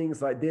have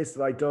things like this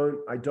that I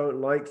don't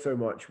like so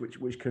much,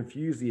 which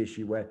confuse the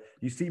issue, where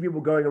you see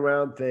people going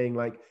around saying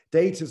like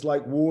data's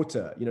like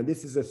water. You know,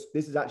 this is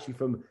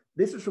from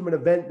an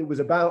event that was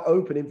about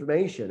open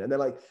information, and they're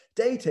like,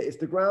 data is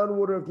the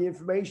groundwater of the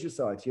information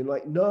society. And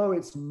like, no,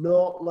 it's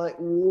not like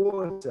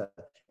water.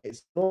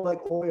 It's not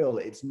like oil.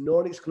 It's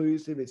not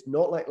exclusive. It's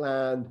not like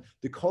land.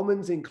 The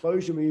commons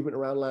enclosure movement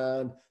around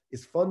land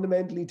is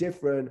fundamentally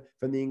different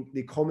from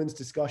the commons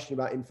discussion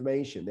about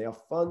information. They are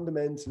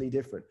fundamentally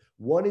different.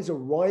 One is a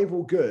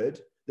rival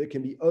good that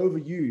can be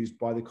overused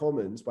by the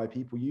commons, by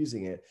people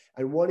using it.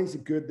 And one is a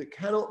good that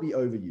cannot be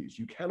overused.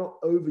 You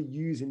cannot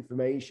overuse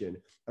information.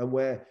 And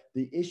where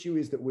the issue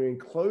is that we're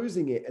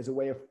enclosing it as a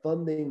way of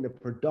funding the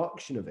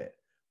production of it.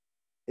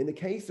 In the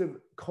case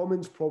of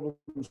commons problems,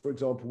 for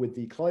example, with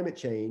the climate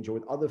change or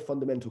with other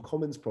fundamental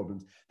commons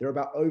problems, they're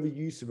about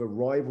overuse of a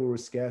rival or a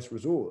scarce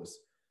resource.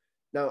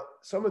 Now,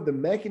 some of the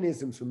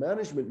mechanisms for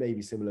management may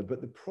be similar, but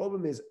the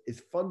problem is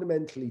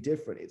fundamentally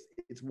different.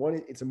 It's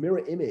a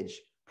mirror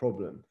image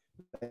problem.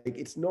 Like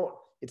it's not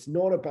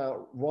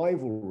about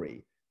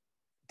rivalry.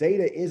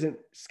 Data isn't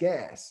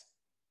scarce.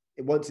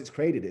 Once it's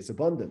created, it's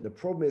abundant. The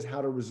problem is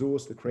how to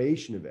resource the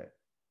creation of it.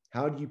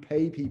 How do you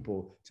pay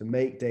people to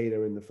make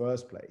data in the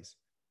first place,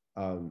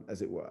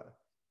 as it were,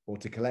 or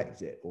to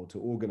collect it, or to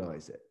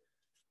organize it?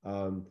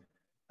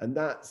 And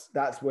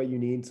that's where you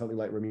need something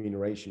like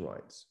remuneration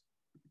rights.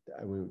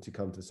 To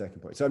come to the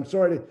second point. So I'm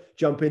sorry to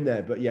jump in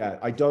there, but yeah,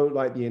 I don't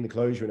like the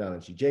enclosure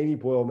analogy. Jamie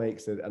Boyle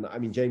makes it, and I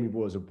mean, Jamie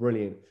Boyle is a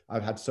brilliant,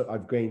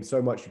 I've gained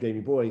so much from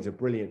Jamie Boyle. He's a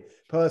brilliant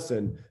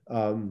person.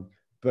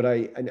 But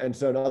and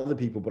so other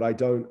people, but I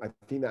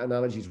think that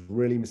analogy is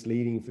really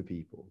misleading for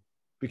people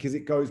because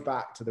it goes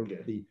back to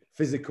the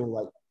physical,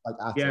 like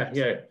atoms.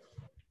 Yeah.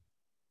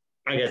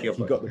 I get your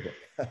point. You got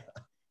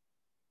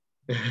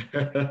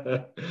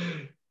the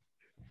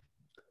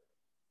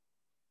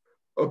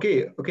book.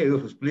 Okay,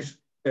 Rufus, please.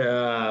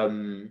 I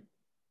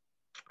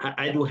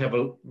do have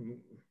a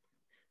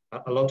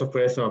lot of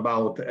questions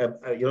about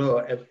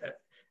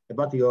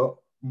about your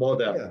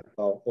model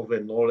of the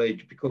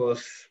knowledge,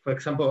 because, for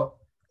example,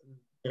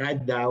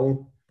 right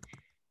now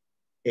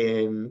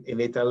in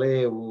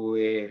Italy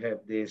we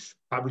have this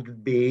public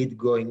debate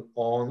going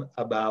on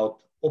about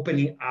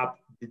opening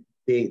up the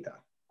data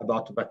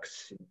about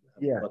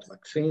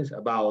vaccines,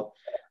 about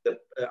the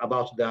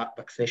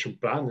vaccination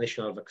plan,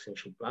 national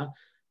vaccination plan.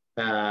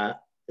 And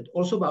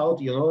also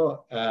about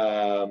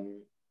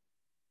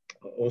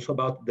also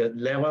about the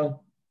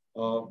level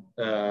of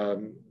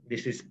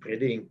disease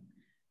spreading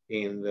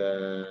in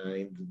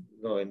the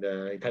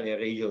Italian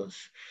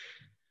regions,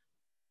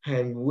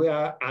 and we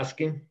are as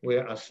a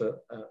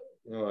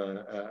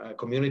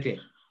community,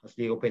 as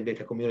the open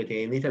data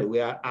community in Italy,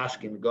 we are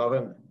asking the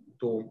government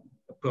to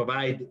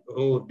provide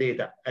raw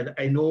data. And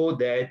I know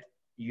that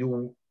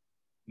you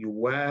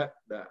were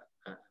the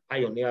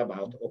pioneer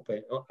about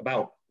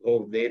raw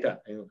data.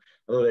 I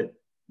know that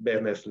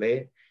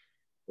Berners-Lee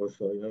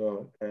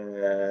also,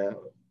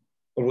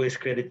 always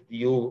credit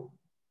you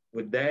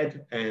with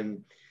that.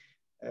 And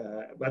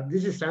but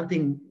this is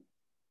something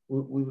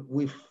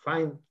we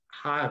find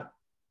hard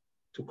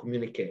to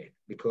communicate,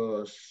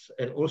 because,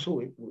 and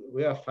also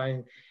we are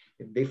finding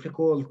it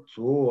difficult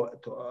to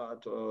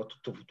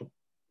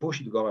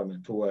push the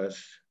government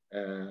towards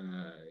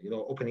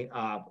opening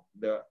up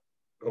the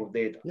raw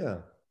data.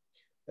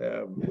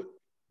 Do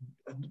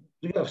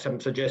you have some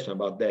suggestion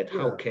about that?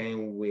 How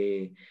can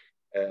we?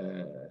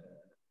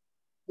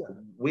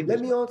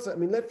 Let me answer. I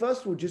mean,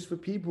 first of all, just for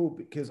people,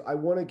 because I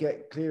want to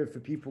get clear for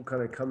people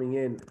kind of coming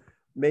in,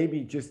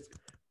 maybe just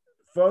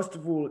first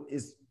of all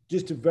is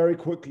just to very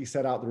quickly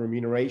set out the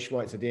remuneration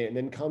rights idea, and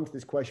then come to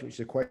this question, which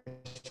is a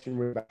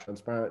question about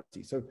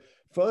transparency. So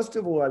first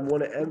of all,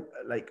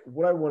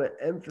 what I want to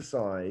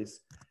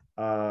emphasize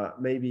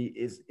maybe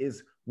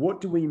is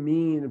what do we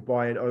mean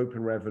by an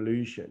open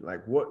revolution?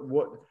 Like what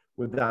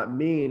would that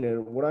mean?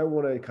 And what I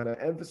want to kind of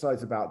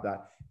emphasize about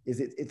that is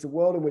it's a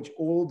world in which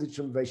all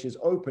digital innovation is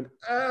open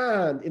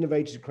and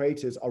innovators,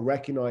 creators are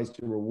recognized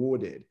and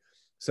rewarded.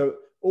 So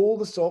all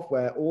the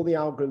software, all the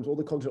algorithms, all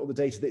the content, all the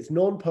data that's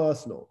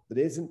non-personal, that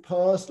isn't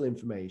personal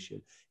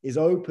information, is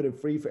open and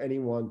free for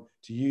anyone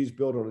to use,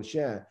 build on, and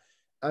share.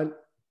 And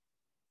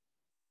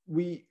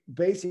we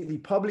basically,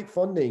 public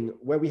funding,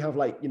 where we have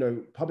like, you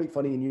know, public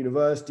funding in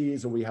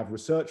universities, or we have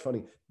research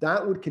funding,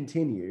 that would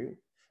continue.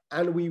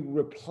 And we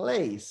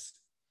replace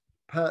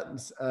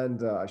patents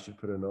and I should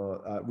put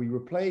we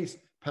replace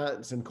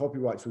patents and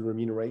copyrights with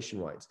remuneration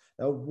rights.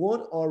 Now,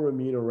 what are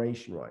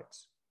remuneration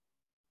rights?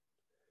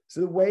 So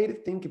the way to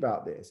think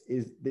about this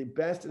is the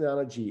best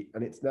analogy,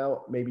 and it's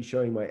now maybe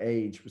showing my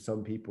age for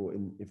some people,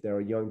 if there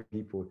are young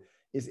people,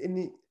 is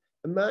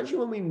imagine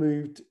when we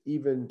moved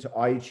even to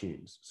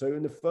iTunes. So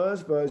in the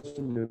first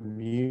version of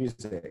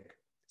music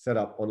set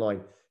up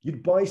online,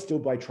 you'd still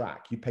buy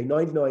track. You'd pay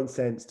 99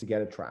 cents to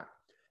get a track.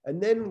 And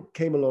then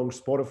came along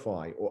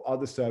Spotify or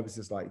other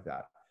services like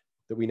that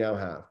we now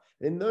have.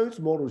 In those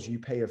models, you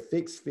pay a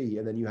fixed fee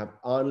and then you have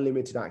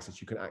unlimited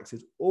access. You can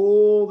access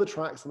all the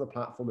tracks on the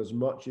platform as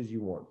much as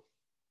you want.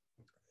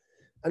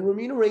 And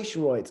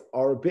remuneration rights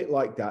are a bit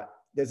like that.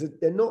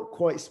 They're not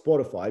quite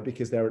Spotify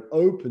because they're an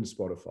open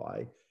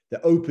Spotify.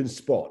 They're open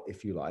spot,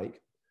 if you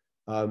like.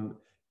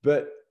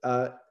 But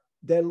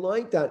they're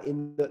like that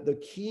in that the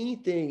key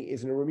thing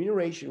is in a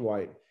remuneration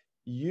right,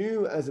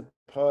 you as a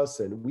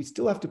person, we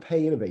still have to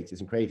pay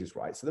innovators and creators,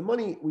 right? So the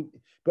money,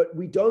 but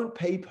we don't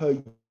pay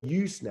per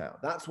use now.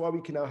 That's why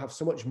we can now have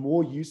so much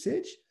more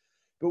usage,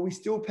 but we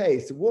still pay.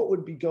 So what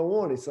would be go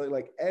on? It's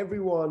like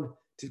everyone,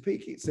 to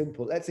make it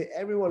simple, let's say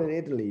everyone in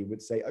Italy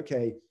would say,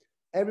 okay,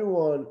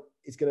 everyone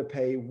is going to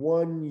pay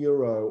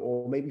 €1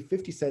 or maybe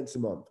 50 cents a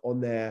month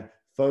on their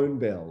phone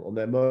bill, on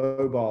their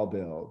mobile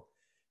bill.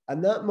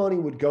 And that money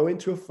would go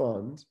into a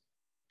fund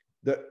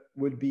that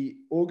would be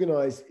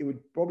organized. It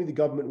would probably, the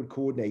government would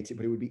coordinate it,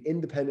 but it would be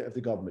independent of the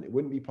government. It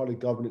wouldn't be part of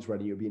the governance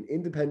ready. It would be an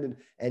independent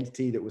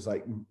entity that was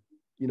like,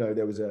 you know,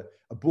 there was a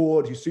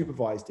board who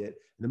supervised it,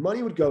 and the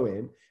money would go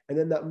in, and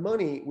then that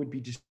money would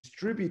be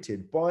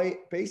distributed by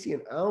basically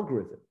an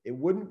algorithm. It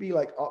wouldn't be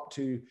like up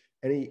to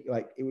any,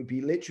 like, it would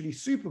be literally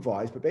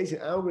supervised, but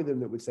basically an algorithm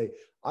that would say,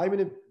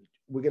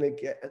 we're going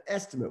to get an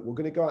estimate. We're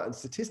going to go out and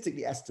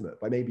statistically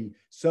estimate by maybe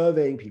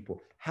surveying people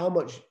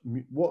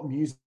what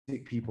music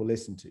people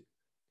listen to.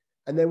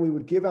 And then we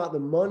would give out the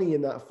money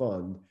in that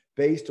fund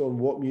based on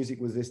what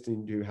music was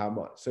listening to, how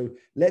much. So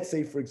let's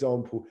say, for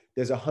example,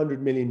 there's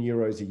 100 million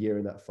euros a year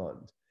in that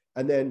fund.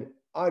 And then,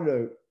 I don't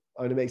know,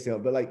 I'm going to make something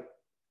up, but like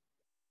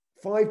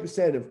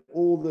 5% of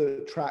all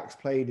the tracks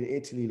played in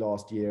Italy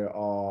last year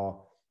are,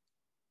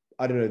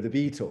 I don't know, the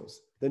Beatles.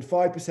 Then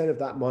 5% of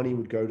that money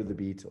would go to the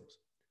Beatles.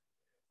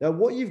 Now,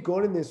 what you've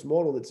got in this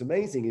model that's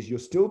amazing is you're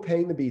still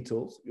paying the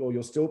Beatles, or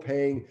you're still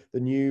paying the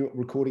new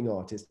recording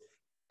artist,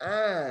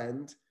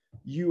 and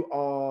you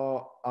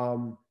are,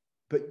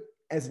 but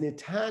as an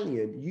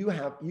Italian,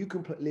 you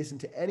can listen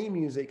to any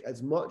music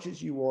as much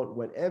as you want,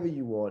 whenever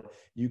you want.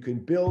 You can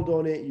build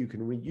on it, you can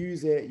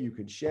reuse it, you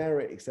can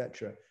share it,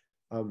 etc.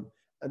 And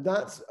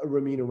that's a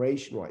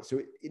remuneration right. So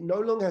it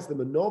no longer has the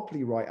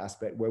monopoly right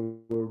aspect where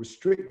we're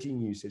restricting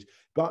usage,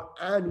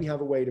 and we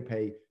have a way to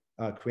pay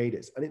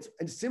creators. And it's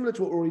similar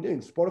to what we're already doing.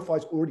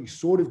 Spotify's already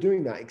sort of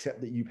doing that,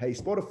 except that you pay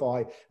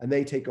Spotify and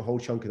they take a whole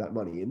chunk of that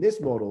money. In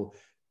this model,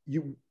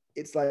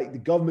 it's like the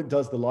government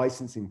does the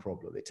licensing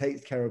problem. It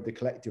takes care of the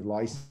collective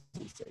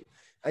licensing.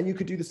 And you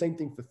could do the same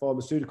thing for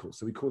pharmaceuticals.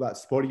 So we call that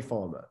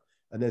Spotify.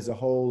 And there's a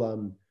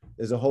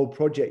whole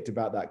project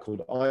about that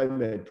called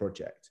IMED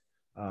project.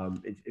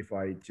 If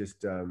I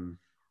just,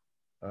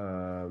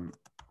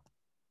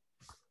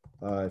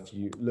 if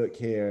you look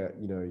here,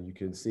 you know, you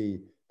can see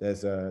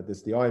there's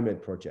the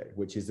IMED project,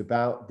 which is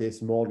about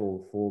this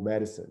model for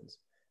medicines.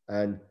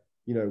 And,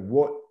 you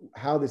know,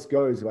 how this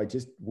goes, if I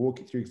just walk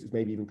it through, because it's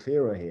maybe even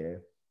clearer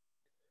here.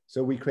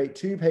 So we create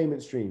two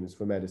payment streams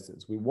for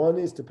medicines. One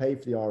is to pay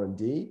for the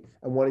R&D,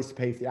 and one is to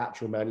pay for the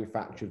actual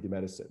manufacture of the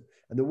medicine.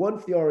 And the one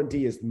for the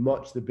R&D is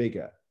much the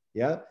bigger,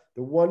 yeah?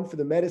 The one for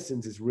the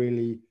medicines is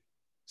really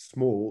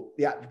small,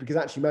 because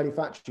actually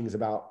manufacturing is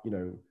about, you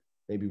know,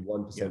 maybe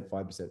 1%,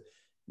 5%.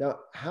 Now,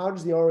 how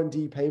does the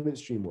R&D payment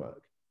stream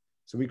work?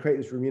 So we create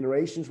this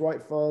remunerations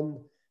right fund,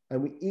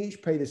 and we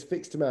each pay this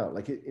fixed amount.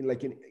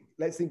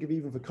 Let's think of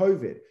even for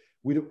COVID,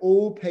 we'd have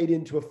all paid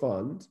into a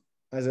fund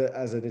as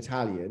an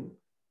Italian.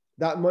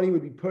 That money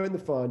would be put in the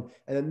fund,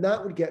 and then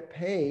that would get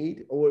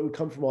paid, or it would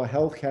come from our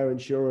healthcare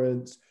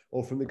insurance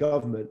or from the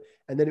government,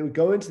 and then it would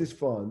go into this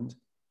fund.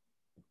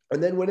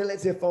 And then when,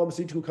 let's say, a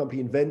pharmaceutical company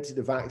invented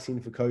a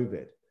vaccine for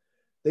COVID,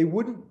 they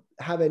wouldn't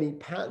have any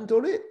patent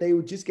on it. They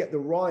would just get the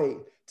right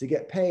to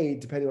get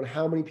paid depending on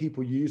how many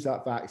people use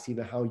that vaccine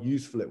and how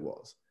useful it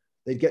was.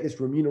 They'd get this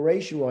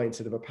remuneration right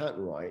instead of a patent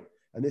right,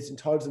 and this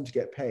entitles them to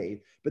get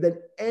paid. But then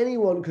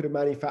anyone could have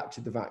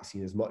manufactured the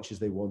vaccine as much as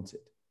they wanted,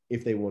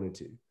 if they wanted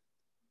to,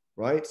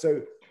 right?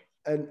 So,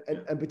 and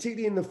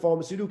particularly in the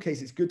pharmaceutical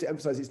case, it's good to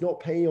emphasize it's not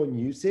paying on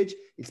usage,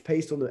 it's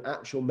based on the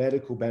actual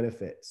medical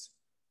benefits.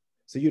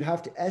 So you'd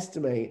have to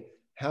estimate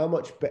how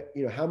much,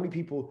 how many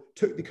people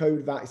took the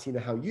COVID vaccine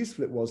and how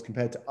useful it was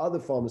compared to other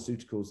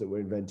pharmaceuticals that were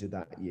invented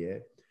that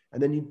year.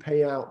 And then you'd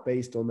pay out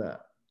based on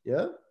that.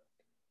 Yeah.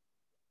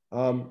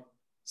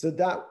 So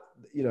that,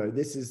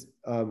 this is,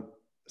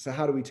 so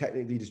how do we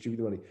technically distribute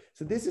the money?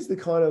 So this is the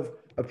kind of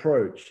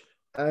approach.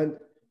 And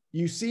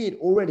you see it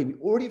already. We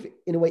already,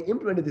 in a way,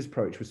 implemented this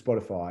approach with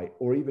Spotify,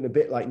 or even a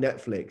bit like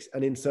Netflix,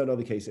 and in certain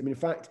other cases. I mean, in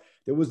fact,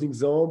 there was an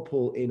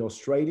example in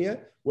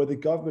Australia where the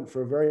government,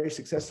 for a very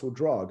successful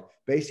drug,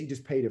 basically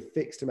just paid a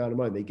fixed amount of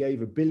money. They gave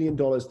 $1 billion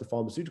to the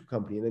pharmaceutical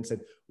company and then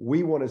said,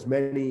 we want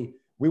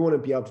to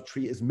be able to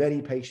treat as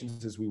many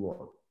patients as we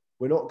want.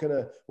 We're not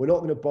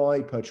gonna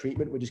buy per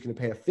treatment. We're just going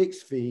to pay a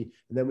fixed fee,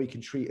 and then we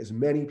can treat as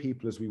many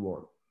people as we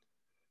want.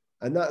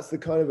 And that's the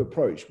kind of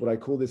approach, what I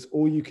call this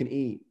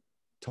all-you-can-eat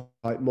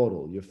type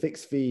model, your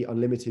fixed fee,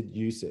 unlimited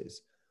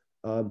uses.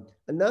 And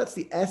that's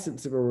the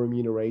essence of a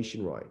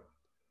remuneration right.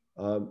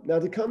 Now,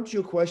 to come to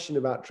your question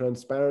about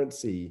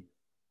transparency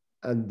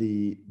and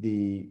the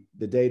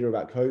data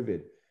about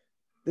COVID,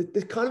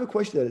 there's kind of a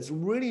question that it's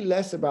really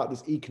less about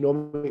this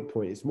economic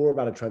point. It's more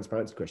about a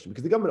transparency question,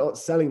 because the government aren't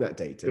selling that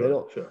data. They're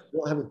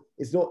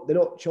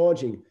not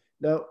charging.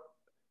 Now,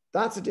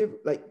 that's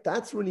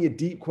really a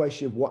deep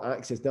question of what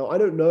access. Now, I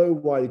don't know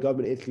why the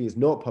government in Italy is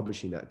not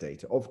publishing that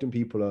data. Often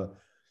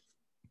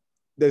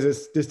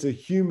there's just a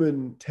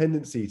human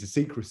tendency to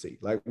secrecy.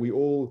 Like we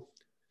don't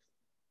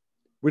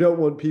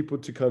want people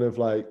to kind of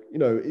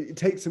it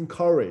takes some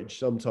courage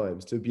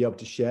sometimes to be able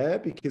to share,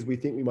 because we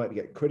think we might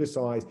get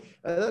criticized.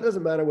 And that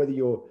doesn't matter whether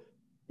you're,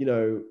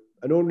 an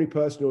ordinary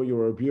person or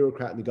you're a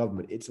bureaucrat in the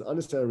government. It's an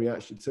understanding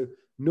reaction. So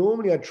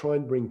normally I try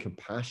and bring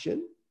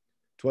compassion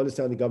to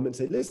understand the government,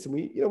 say, listen,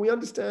 we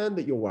understand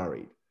that you're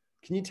worried.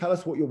 Can you tell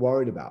us what you're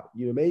worried about?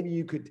 Maybe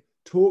you could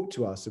talk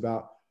to us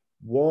about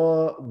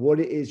what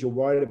it is you're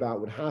worried about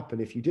would happen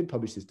if you did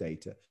publish this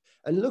data,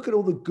 and look at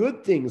all the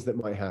good things that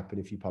might happen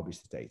if you publish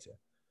this data.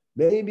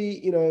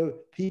 Maybe,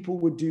 people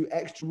would do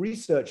extra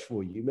research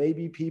for you.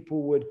 Maybe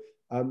people would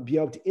be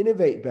able to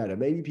innovate better.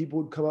 Maybe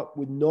people would come up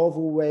with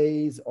novel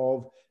ways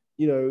of,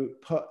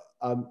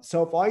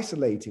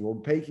 self-isolating or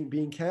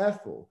being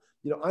careful.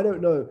 I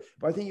don't know,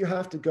 but I think you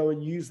have to go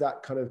and use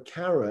that kind of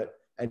carrot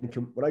and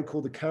what I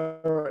call the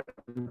carrot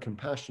and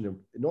compassion,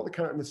 not the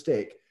carrot and the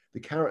stick, the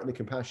carrot and the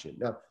compassion.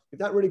 Now, if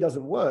that really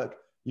doesn't work,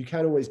 you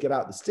can always get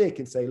out the stick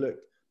and say, look,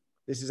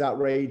 this is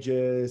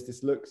outrageous.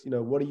 This looks,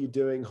 what are you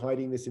doing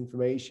hiding this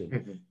information?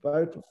 Mm-hmm. But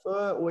I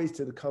prefer always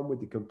to come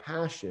with the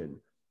compassion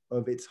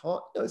of it's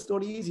hard. It's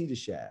not easy to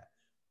share.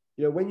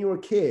 When you're a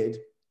kid,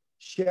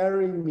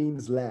 sharing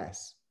means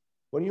less.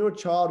 When you're a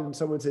child and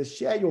someone says,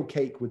 share your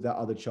cake with that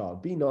other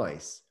child, be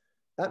nice,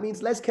 that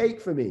means less cake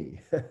for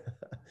me.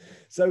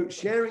 So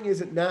sharing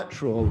isn't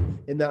natural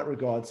in that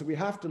regard. So we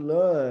have to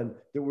learn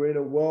that we're in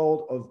a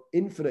world of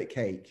infinite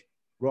cake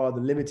rather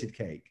than limited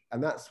cake.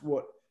 And that's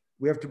what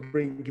we have to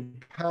bring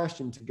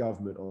compassion to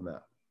government on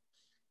that.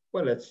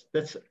 Well,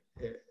 that's a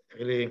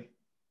really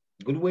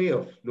good way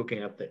of looking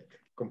at it.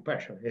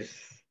 Compassion is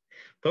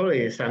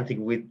probably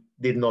something we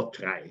did not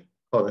try,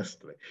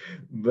 honestly.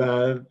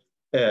 But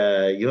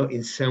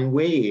in some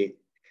way,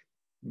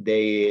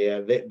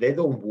 they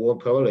don't want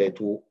probably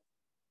to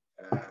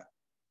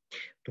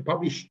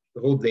publish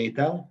raw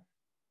data,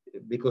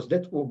 because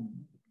that would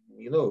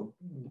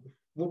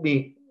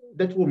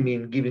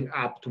mean giving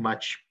up too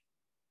much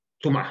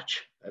power,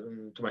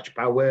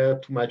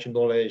 too much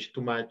knowledge,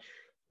 too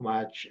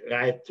much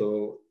right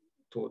to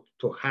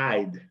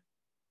hide,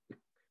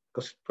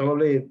 because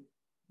probably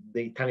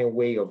the Italian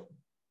way of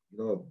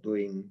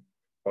doing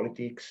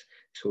politics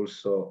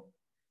is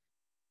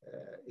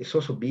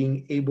also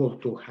being able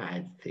to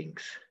hide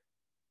things.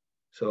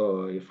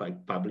 So if I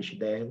publish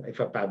them,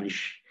 if I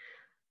publish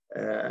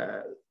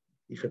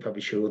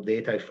raw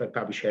data, if I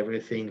publish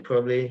everything,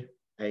 probably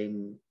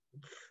I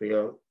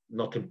feel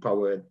not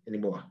empowered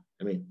anymore.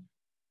 I mean,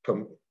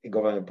 from a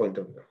government point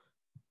of view.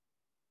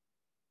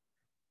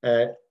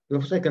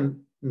 If I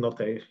can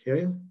not hear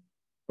you,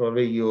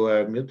 probably you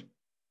are mute.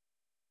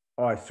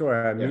 Oh,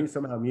 sorry, I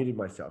somehow muted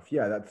myself.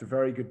 Yeah, that's a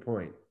very good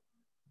point.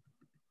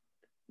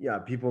 Yeah,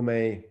 people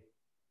may.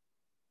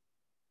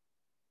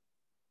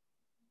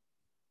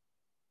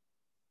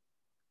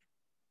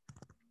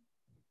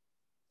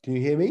 Can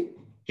you hear me?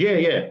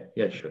 Yeah,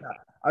 sure. Yeah.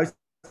 I was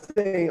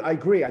saying, I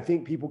agree. I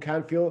think people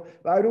can feel,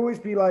 but I'd always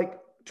be like,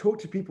 talk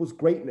to people's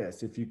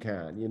greatness if you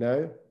can,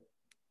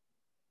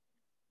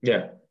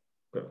 Yeah.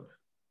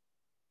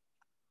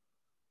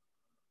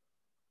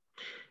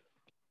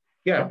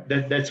 Yeah,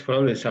 that's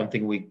probably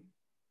something we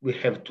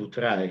have to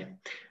try.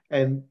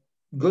 And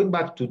going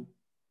back to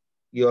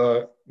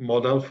your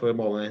model for a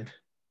moment,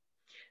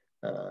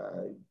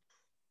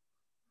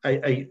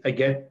 I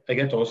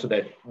get also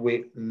that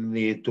we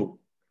need to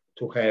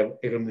have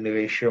a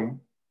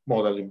remuneration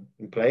model in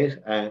place,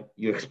 and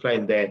you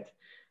explained that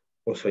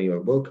also in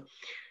your book.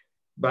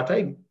 But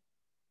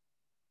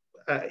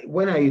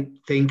when I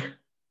think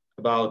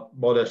about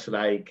models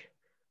like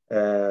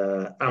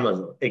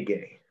Amazon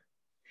again,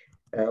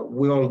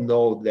 we all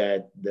know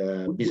that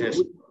the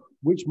business.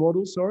 Which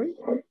model? Sorry.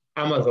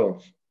 Amazon.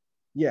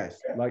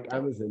 Yes, like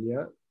Amazon.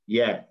 Yeah.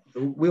 Yeah,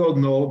 we all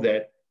know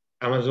that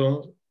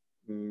Amazon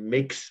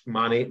makes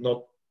money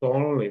not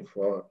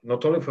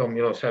not only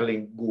from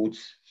selling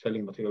goods,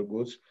 selling material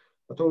goods,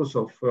 but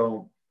also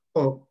from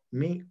or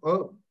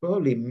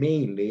probably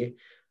mainly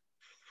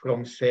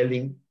from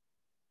selling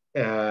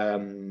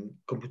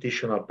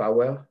computational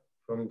power,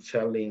 from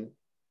selling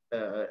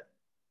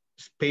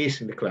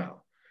space in the cloud.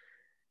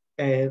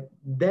 And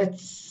that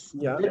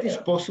is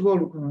possible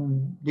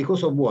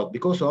because of what?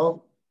 Because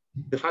of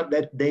the fact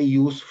that they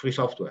use free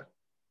software.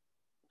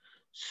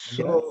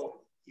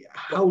 So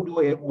how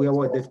do we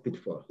avoid that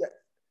pitfall?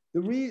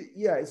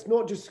 It's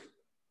not just.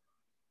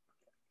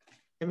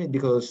 I mean,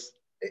 because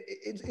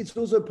it's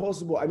also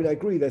possible. I mean, I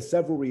agree. There's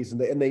several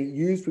reasons, and they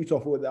use free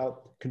software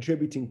without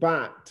contributing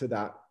back to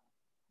that.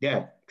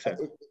 Yeah,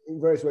 exactly.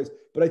 In various ways.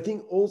 But I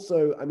think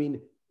also, I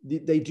mean,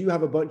 they do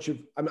have a bunch of.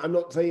 I'm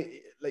not saying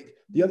like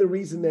the other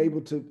reason they're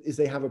able to is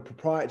they have a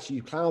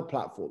proprietary cloud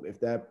platform. If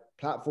their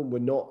platform were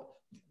not,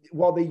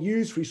 while they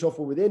use free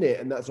software within it,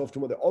 and that's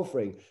often what they're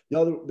offering,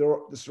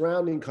 the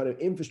surrounding kind of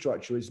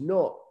infrastructure is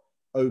not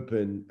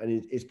open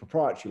and it's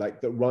proprietary,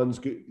 like that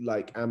runs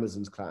like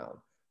Amazon's cloud.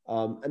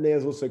 And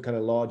there's also kind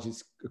of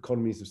largest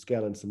economies of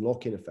scale and some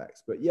lock-in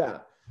effects. But yeah,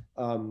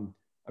 I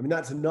mean,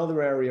 that's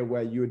another area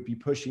where you would be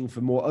pushing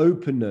for more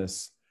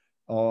openness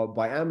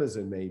by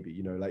Amazon,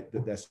 maybe, like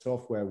that their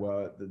software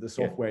the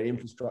software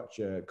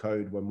infrastructure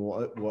code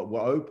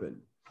were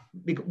open.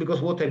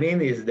 Because what I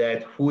mean is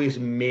that who is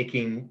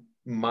making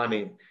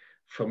money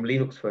from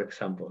Linux, for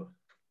example?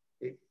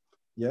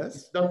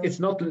 Yes. It's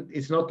not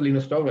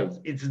Linus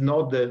Torvalds. It's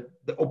not the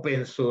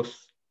open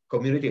source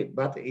community,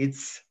 but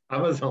it's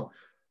Amazon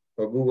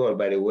or Google,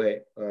 by the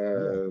way.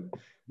 And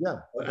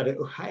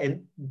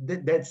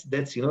that's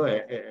that's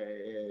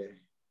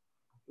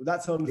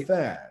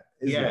unfair.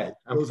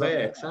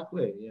 Unfair.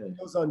 Exactly. Yeah, it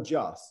was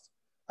unjust.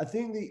 I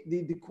think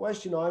the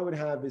question I would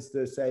have is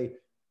to say,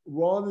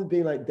 rather than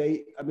being like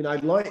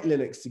I'd like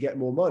Linux to get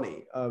more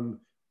money,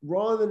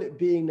 rather than it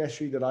being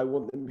necessarily that I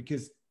want them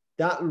because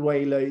that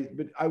way,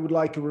 but I would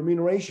like a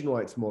remuneration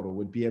rights model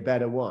would be a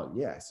better one.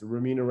 Yes, a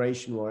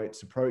remuneration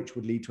rights approach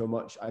would lead to a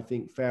much, I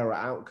think, fairer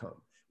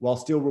outcome while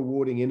still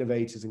rewarding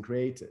innovators and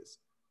creators.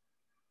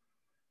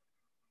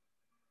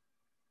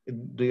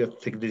 Do you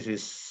think this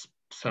is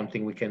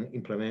something we can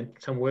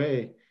implement some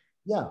way?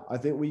 Yeah, I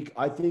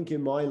think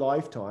in my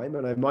lifetime,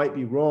 and I might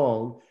be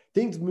wrong,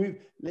 things move.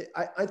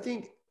 I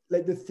think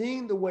like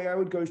the way I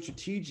would go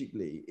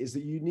strategically is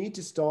that you need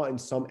to start in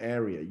some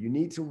area. You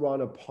need to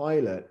run a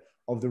pilot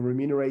of the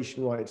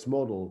remuneration rights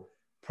model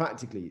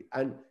practically.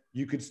 And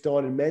you could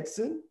start in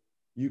medicine.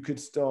 You could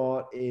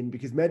start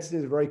because medicine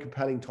is a very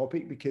compelling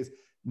topic, because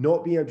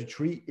not being able to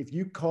treat, if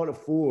you can't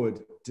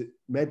afford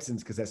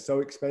medicines because they're so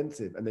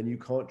expensive and then you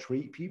can't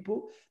treat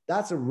people,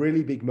 that's a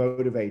really big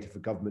motivator for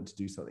government to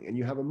do something. And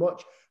you have a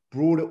much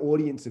broader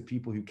audience of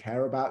people who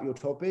care about your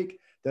topic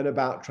than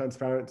about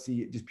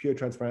transparency, just pure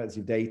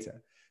transparency of data.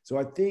 So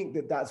I think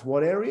that that's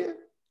one area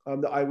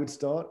that I would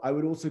start. I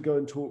would also go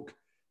and talk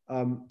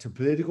to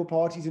political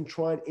parties and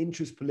try and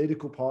interest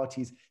political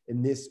parties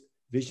in this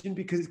vision,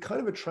 because it's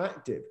kind of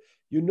attractive.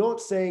 You're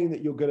not saying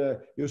that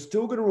you're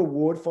still going to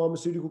reward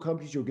pharmaceutical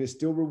companies. You're going to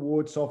still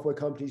reward software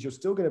companies. You're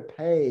still going to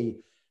pay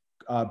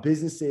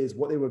businesses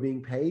what they were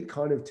being paid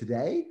kind of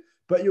today,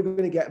 but you're going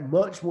to get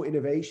much more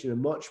innovation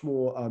and much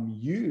more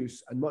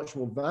use and much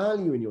more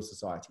value in your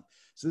society.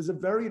 So there's a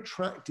very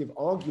attractive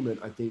argument,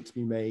 I think, to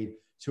be made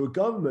to a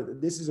government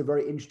that this is a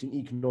very interesting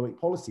economic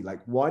policy.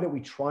 Like, why don't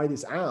we try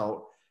this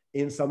out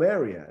in some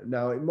area?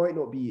 Now, it might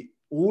not be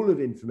all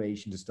of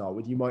information to start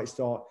with. You might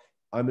start,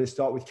 I'm going to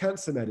start with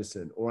cancer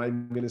medicine, or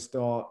I'm going to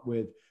start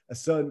with a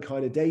certain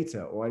kind of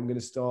data, or I'm going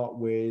to start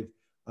with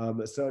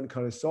a certain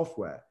kind of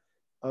software.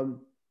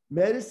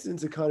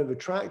 Medicines are kind of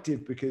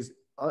attractive because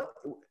a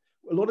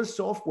lot of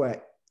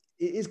software,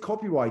 it is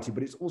copyrighted,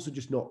 but it's also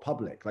just not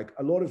public. Like,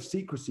 a lot of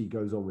secrecy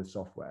goes on with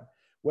software.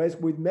 Whereas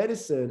with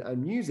medicine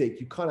and music,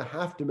 you kind of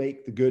have to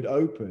make the good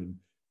open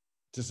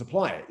to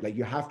supply it. Like,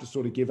 you have to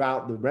sort of give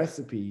out the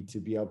recipe to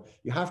be able,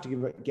 you have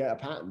to get a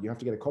patent, you have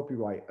to get a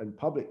copyright and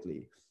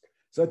publicly.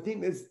 So I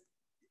think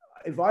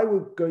if I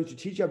were going to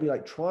teach, I'd be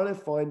like trying to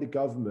find the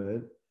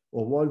government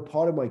or one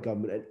part of my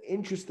government and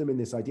interest them in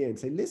this idea and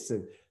say,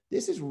 listen,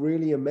 this is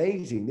really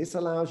amazing. This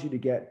allows you to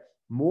get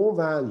more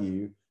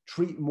value,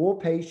 treat more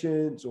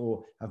patients,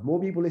 or have more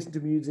people listen to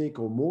music,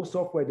 or more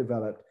software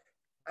developed,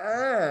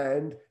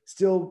 and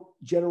still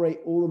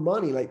generate all the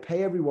money, like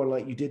pay everyone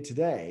like you did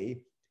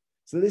today.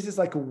 So this is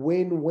like a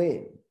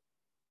win-win.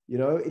 You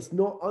know, it's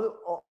not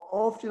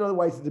often,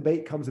 otherwise the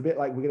debate comes a bit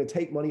like we're going to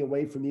take money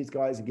away from these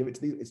guys and give it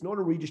to these. It's not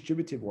a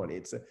redistributive one.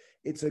 It's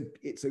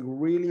a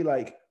really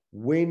like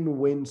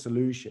win-win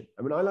solution.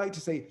 I mean, I like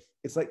to say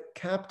it's like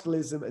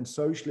capitalism and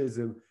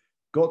socialism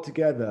got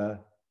together,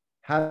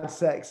 had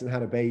sex, and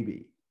had a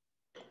baby.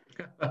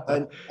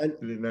 and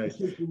really nice.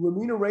 The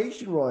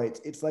remuneration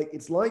rights,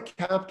 it's like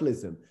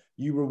capitalism.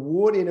 You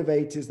reward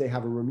innovators. They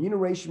have a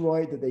remuneration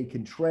right that they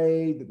can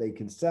trade, that they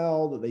can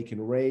sell, that they can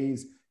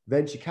raise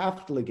venture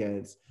capital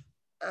against.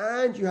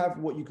 And you have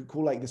what you could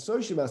call like the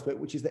social aspect,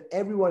 which is that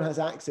everyone has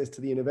access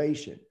to the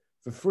innovation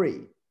for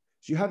free.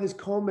 So you have this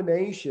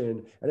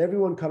combination, and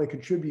everyone kind of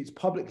contributes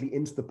publicly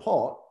into the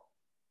pot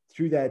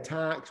through their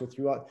tax or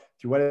through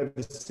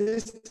whatever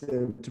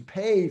system to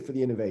pay for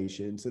the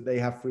innovations that they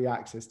have free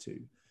access to.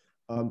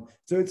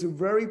 So it's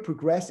very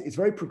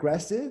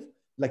progressive.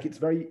 Like it's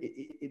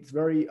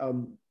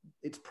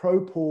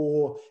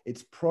pro-poor,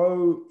 it's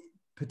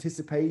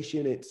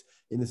pro-participation, it's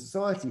in the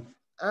society,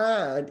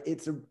 and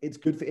it's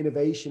good for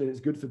innovation and it's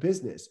good for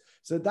business.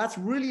 So that's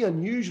really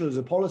unusual as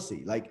a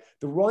policy. Like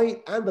the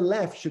right and the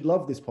left should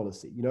love this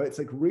policy. You know, it's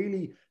like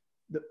really,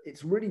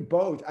 it's really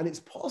both, and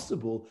it's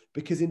possible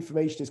because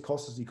information is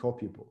costly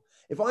copyable.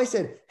 If I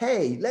said,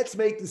 hey, let's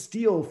make the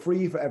steel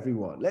free for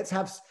everyone.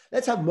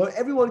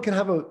 Everyone can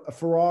have a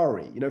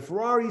Ferrari. You know,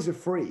 Ferraris are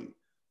free.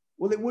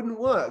 Well, it wouldn't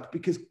work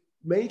because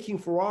making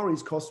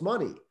Ferraris costs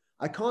money.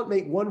 I can't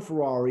make one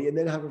Ferrari and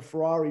then have a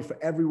Ferrari for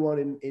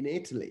everyone in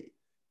Italy.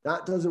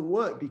 That doesn't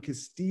work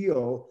because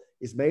steel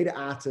is made of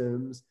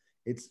atoms.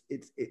 It's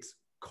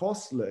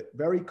costly,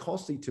 very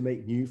costly to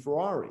make new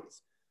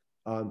Ferraris.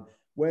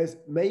 Whereas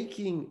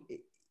making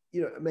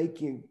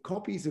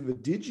copies of a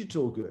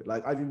digital good,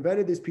 like I've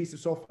invented this piece of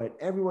software and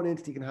everyone in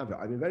Italy can have it.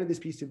 I've invented this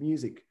piece of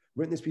music,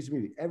 written this piece of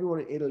music,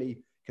 everyone in Italy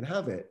can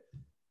have it.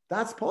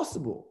 That's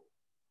possible.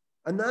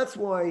 And that's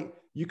why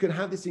you can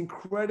have this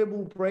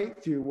incredible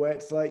breakthrough where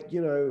it's like,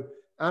 you know,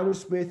 Adam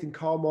Smith and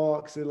Karl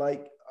Marx are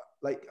like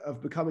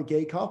have become a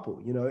gay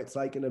couple. You know, it's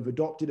like have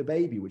adopted a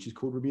baby, which is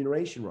called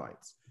remuneration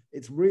rights.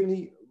 It's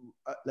really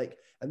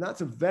and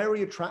that's a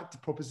very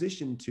attractive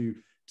proposition to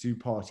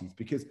parties,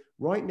 because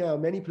right now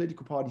many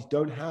political parties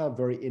don't have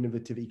very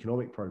innovative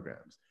economic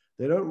programs.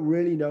 They don't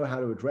really know how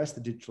to address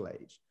the digital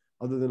age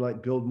other than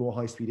like build more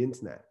high-speed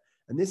internet.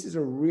 And this is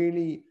a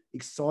really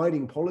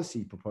exciting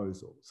policy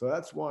proposal. So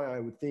that's why I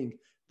would think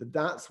that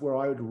that's where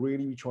I would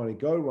really be trying to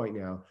go right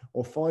now,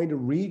 or find a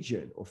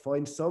region or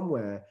find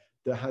somewhere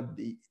that had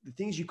the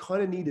things you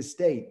kind of need a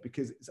state,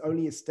 because it's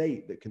only a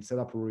state that can set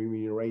up a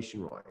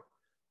remuneration right.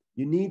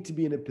 You need to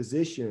be in a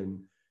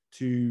position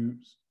to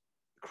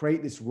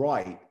create this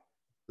right,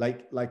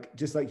 like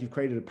just like you've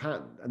created a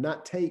patent, and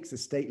that takes a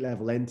state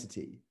level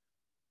entity.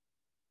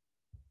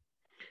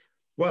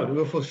 Well,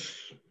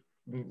 Rufus,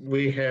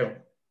 we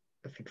have,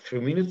 I think, 3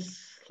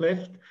 minutes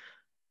left.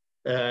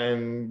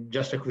 And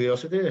just a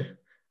curiosity,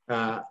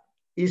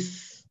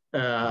 is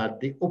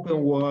The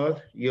Open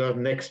World your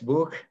next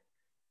book?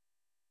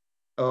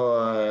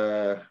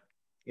 Or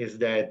is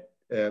that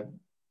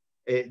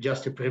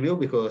just a preview?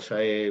 Because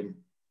an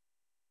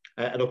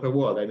open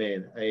world, I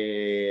mean,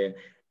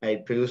 I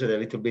perused a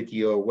little bit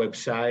your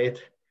website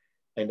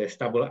and I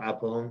stumbled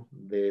upon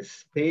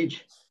this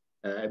page,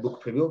 a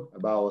book preview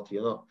about,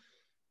 you know,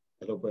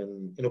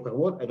 an open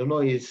world. I don't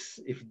know if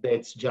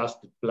that's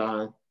just the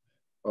plan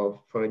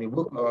for any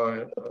book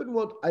or open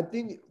world. I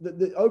think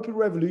the open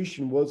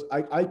revolution was,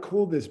 I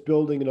call this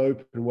building an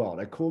open world.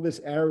 I call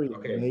this area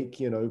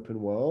making an open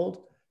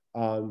world.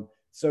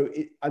 So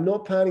I'm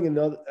not planning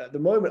another at the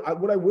moment.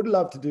 What I would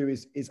love to do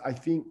is I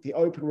think the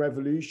open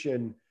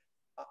revolution,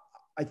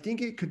 I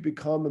think it could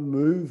become a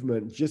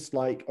movement just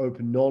like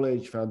Open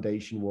Knowledge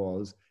Foundation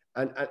was.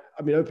 And I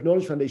mean, Open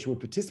Knowledge Foundation will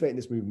participate in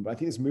this movement, but I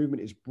think this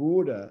movement is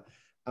broader.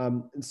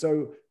 And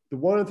so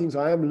one of the things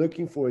I am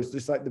looking for is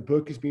just like the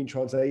book is being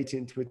translated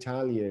into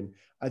Italian.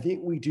 I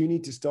think we do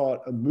need to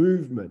start a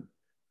movement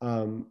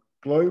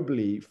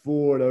globally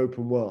for an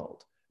open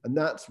world. And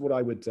that's what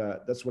I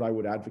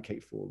would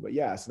advocate for. But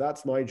yeah, so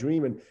that's my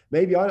dream. And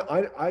maybe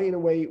I in a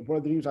way, one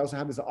of the dreams I also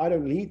have is that I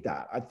don't lead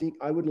that. I think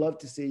I would love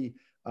to see,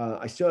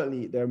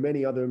 there are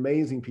many other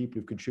amazing people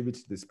who've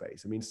contributed to this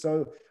space. I mean,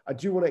 so I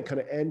do want to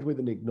kind of end with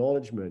an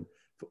acknowledgement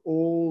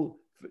to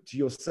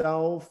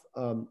yourself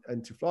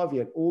and to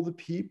Flavia and all the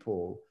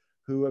people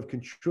who have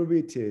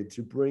contributed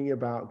to bring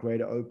about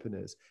greater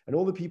openness, and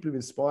all the people who've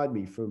inspired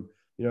me, from,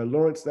 you know,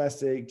 Lawrence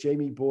Lessig,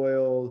 Jamie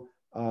Boyle,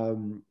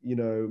 you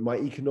know, my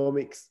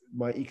economic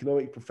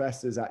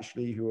professors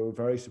actually, who are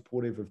very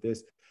supportive of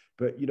this.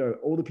 But, you know,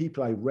 all the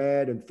people I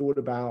read and thought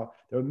about,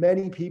 there are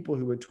many people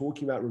who were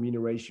talking about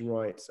remuneration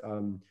rights.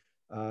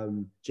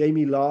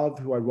 Jamie Love,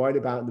 who I write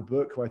about in the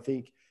book, who I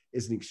think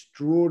is an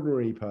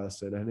extraordinary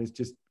person and has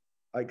just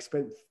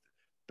spent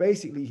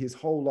basically his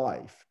whole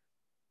life,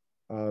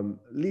 at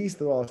least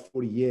the last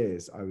 40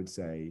 years, I would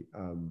say,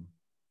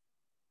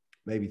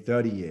 maybe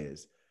 30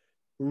 years,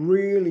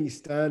 really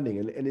standing,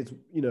 and it's,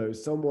 you know,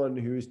 someone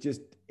who's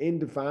just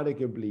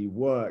indefatigably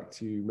worked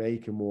to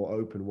make a more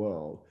open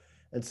world.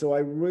 And so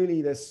I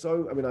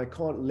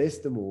can't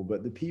list them all,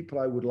 but the people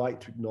I would like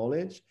to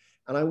acknowledge,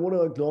 and I want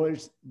to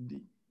acknowledge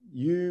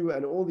you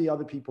and all the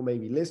other people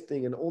maybe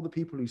listening, and all the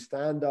people who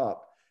stand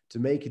up to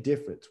make a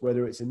difference,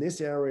 whether it's in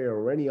this area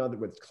or any other,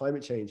 whether it's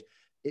climate change.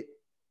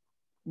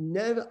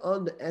 Never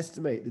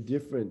underestimate the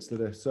difference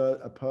that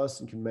a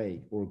person can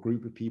make, or a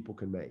group of people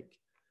can make.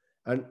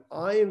 And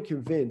I am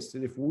convinced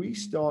that if we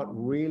start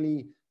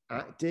really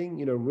acting,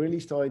 you know,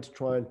 really starting to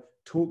try and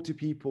talk to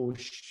people,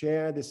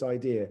 share this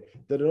idea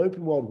that an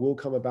open world will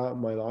come about in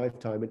my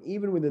lifetime, and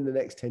even within the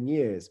next 10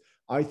 years,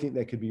 I think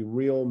there could be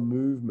real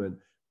movement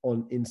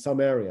in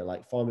some area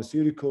like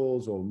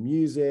pharmaceuticals or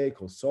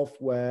music or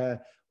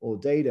software or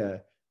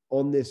data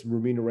on this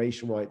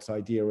remuneration rights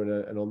idea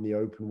and on the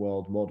open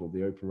world model,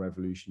 the open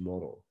revolution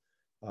model.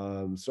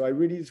 So I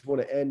really just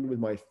want to end with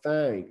my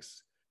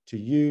thanks to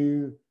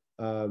you,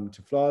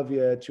 to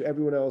Flavia, to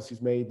everyone else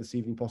who's made this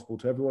evening possible,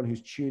 to everyone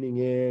who's tuning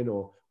in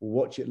or will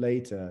watch it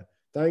later.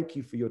 Thank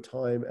you for your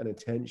time and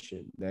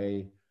attention.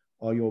 They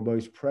are your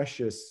most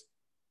precious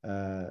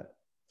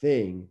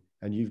thing,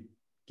 and you've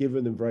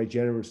given them very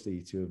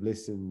generously to have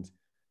listened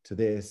to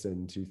this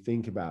and to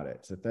think about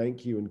it. So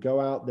thank you, and go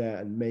out there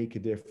and make a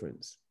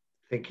difference.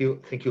 Thank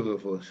you,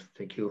 Rufus.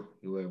 Thank you.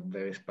 You were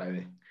very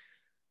inspiring.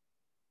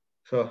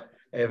 So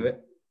have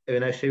a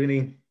nice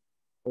evening.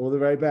 All the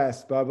very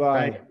best.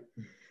 Bye-bye. Bye.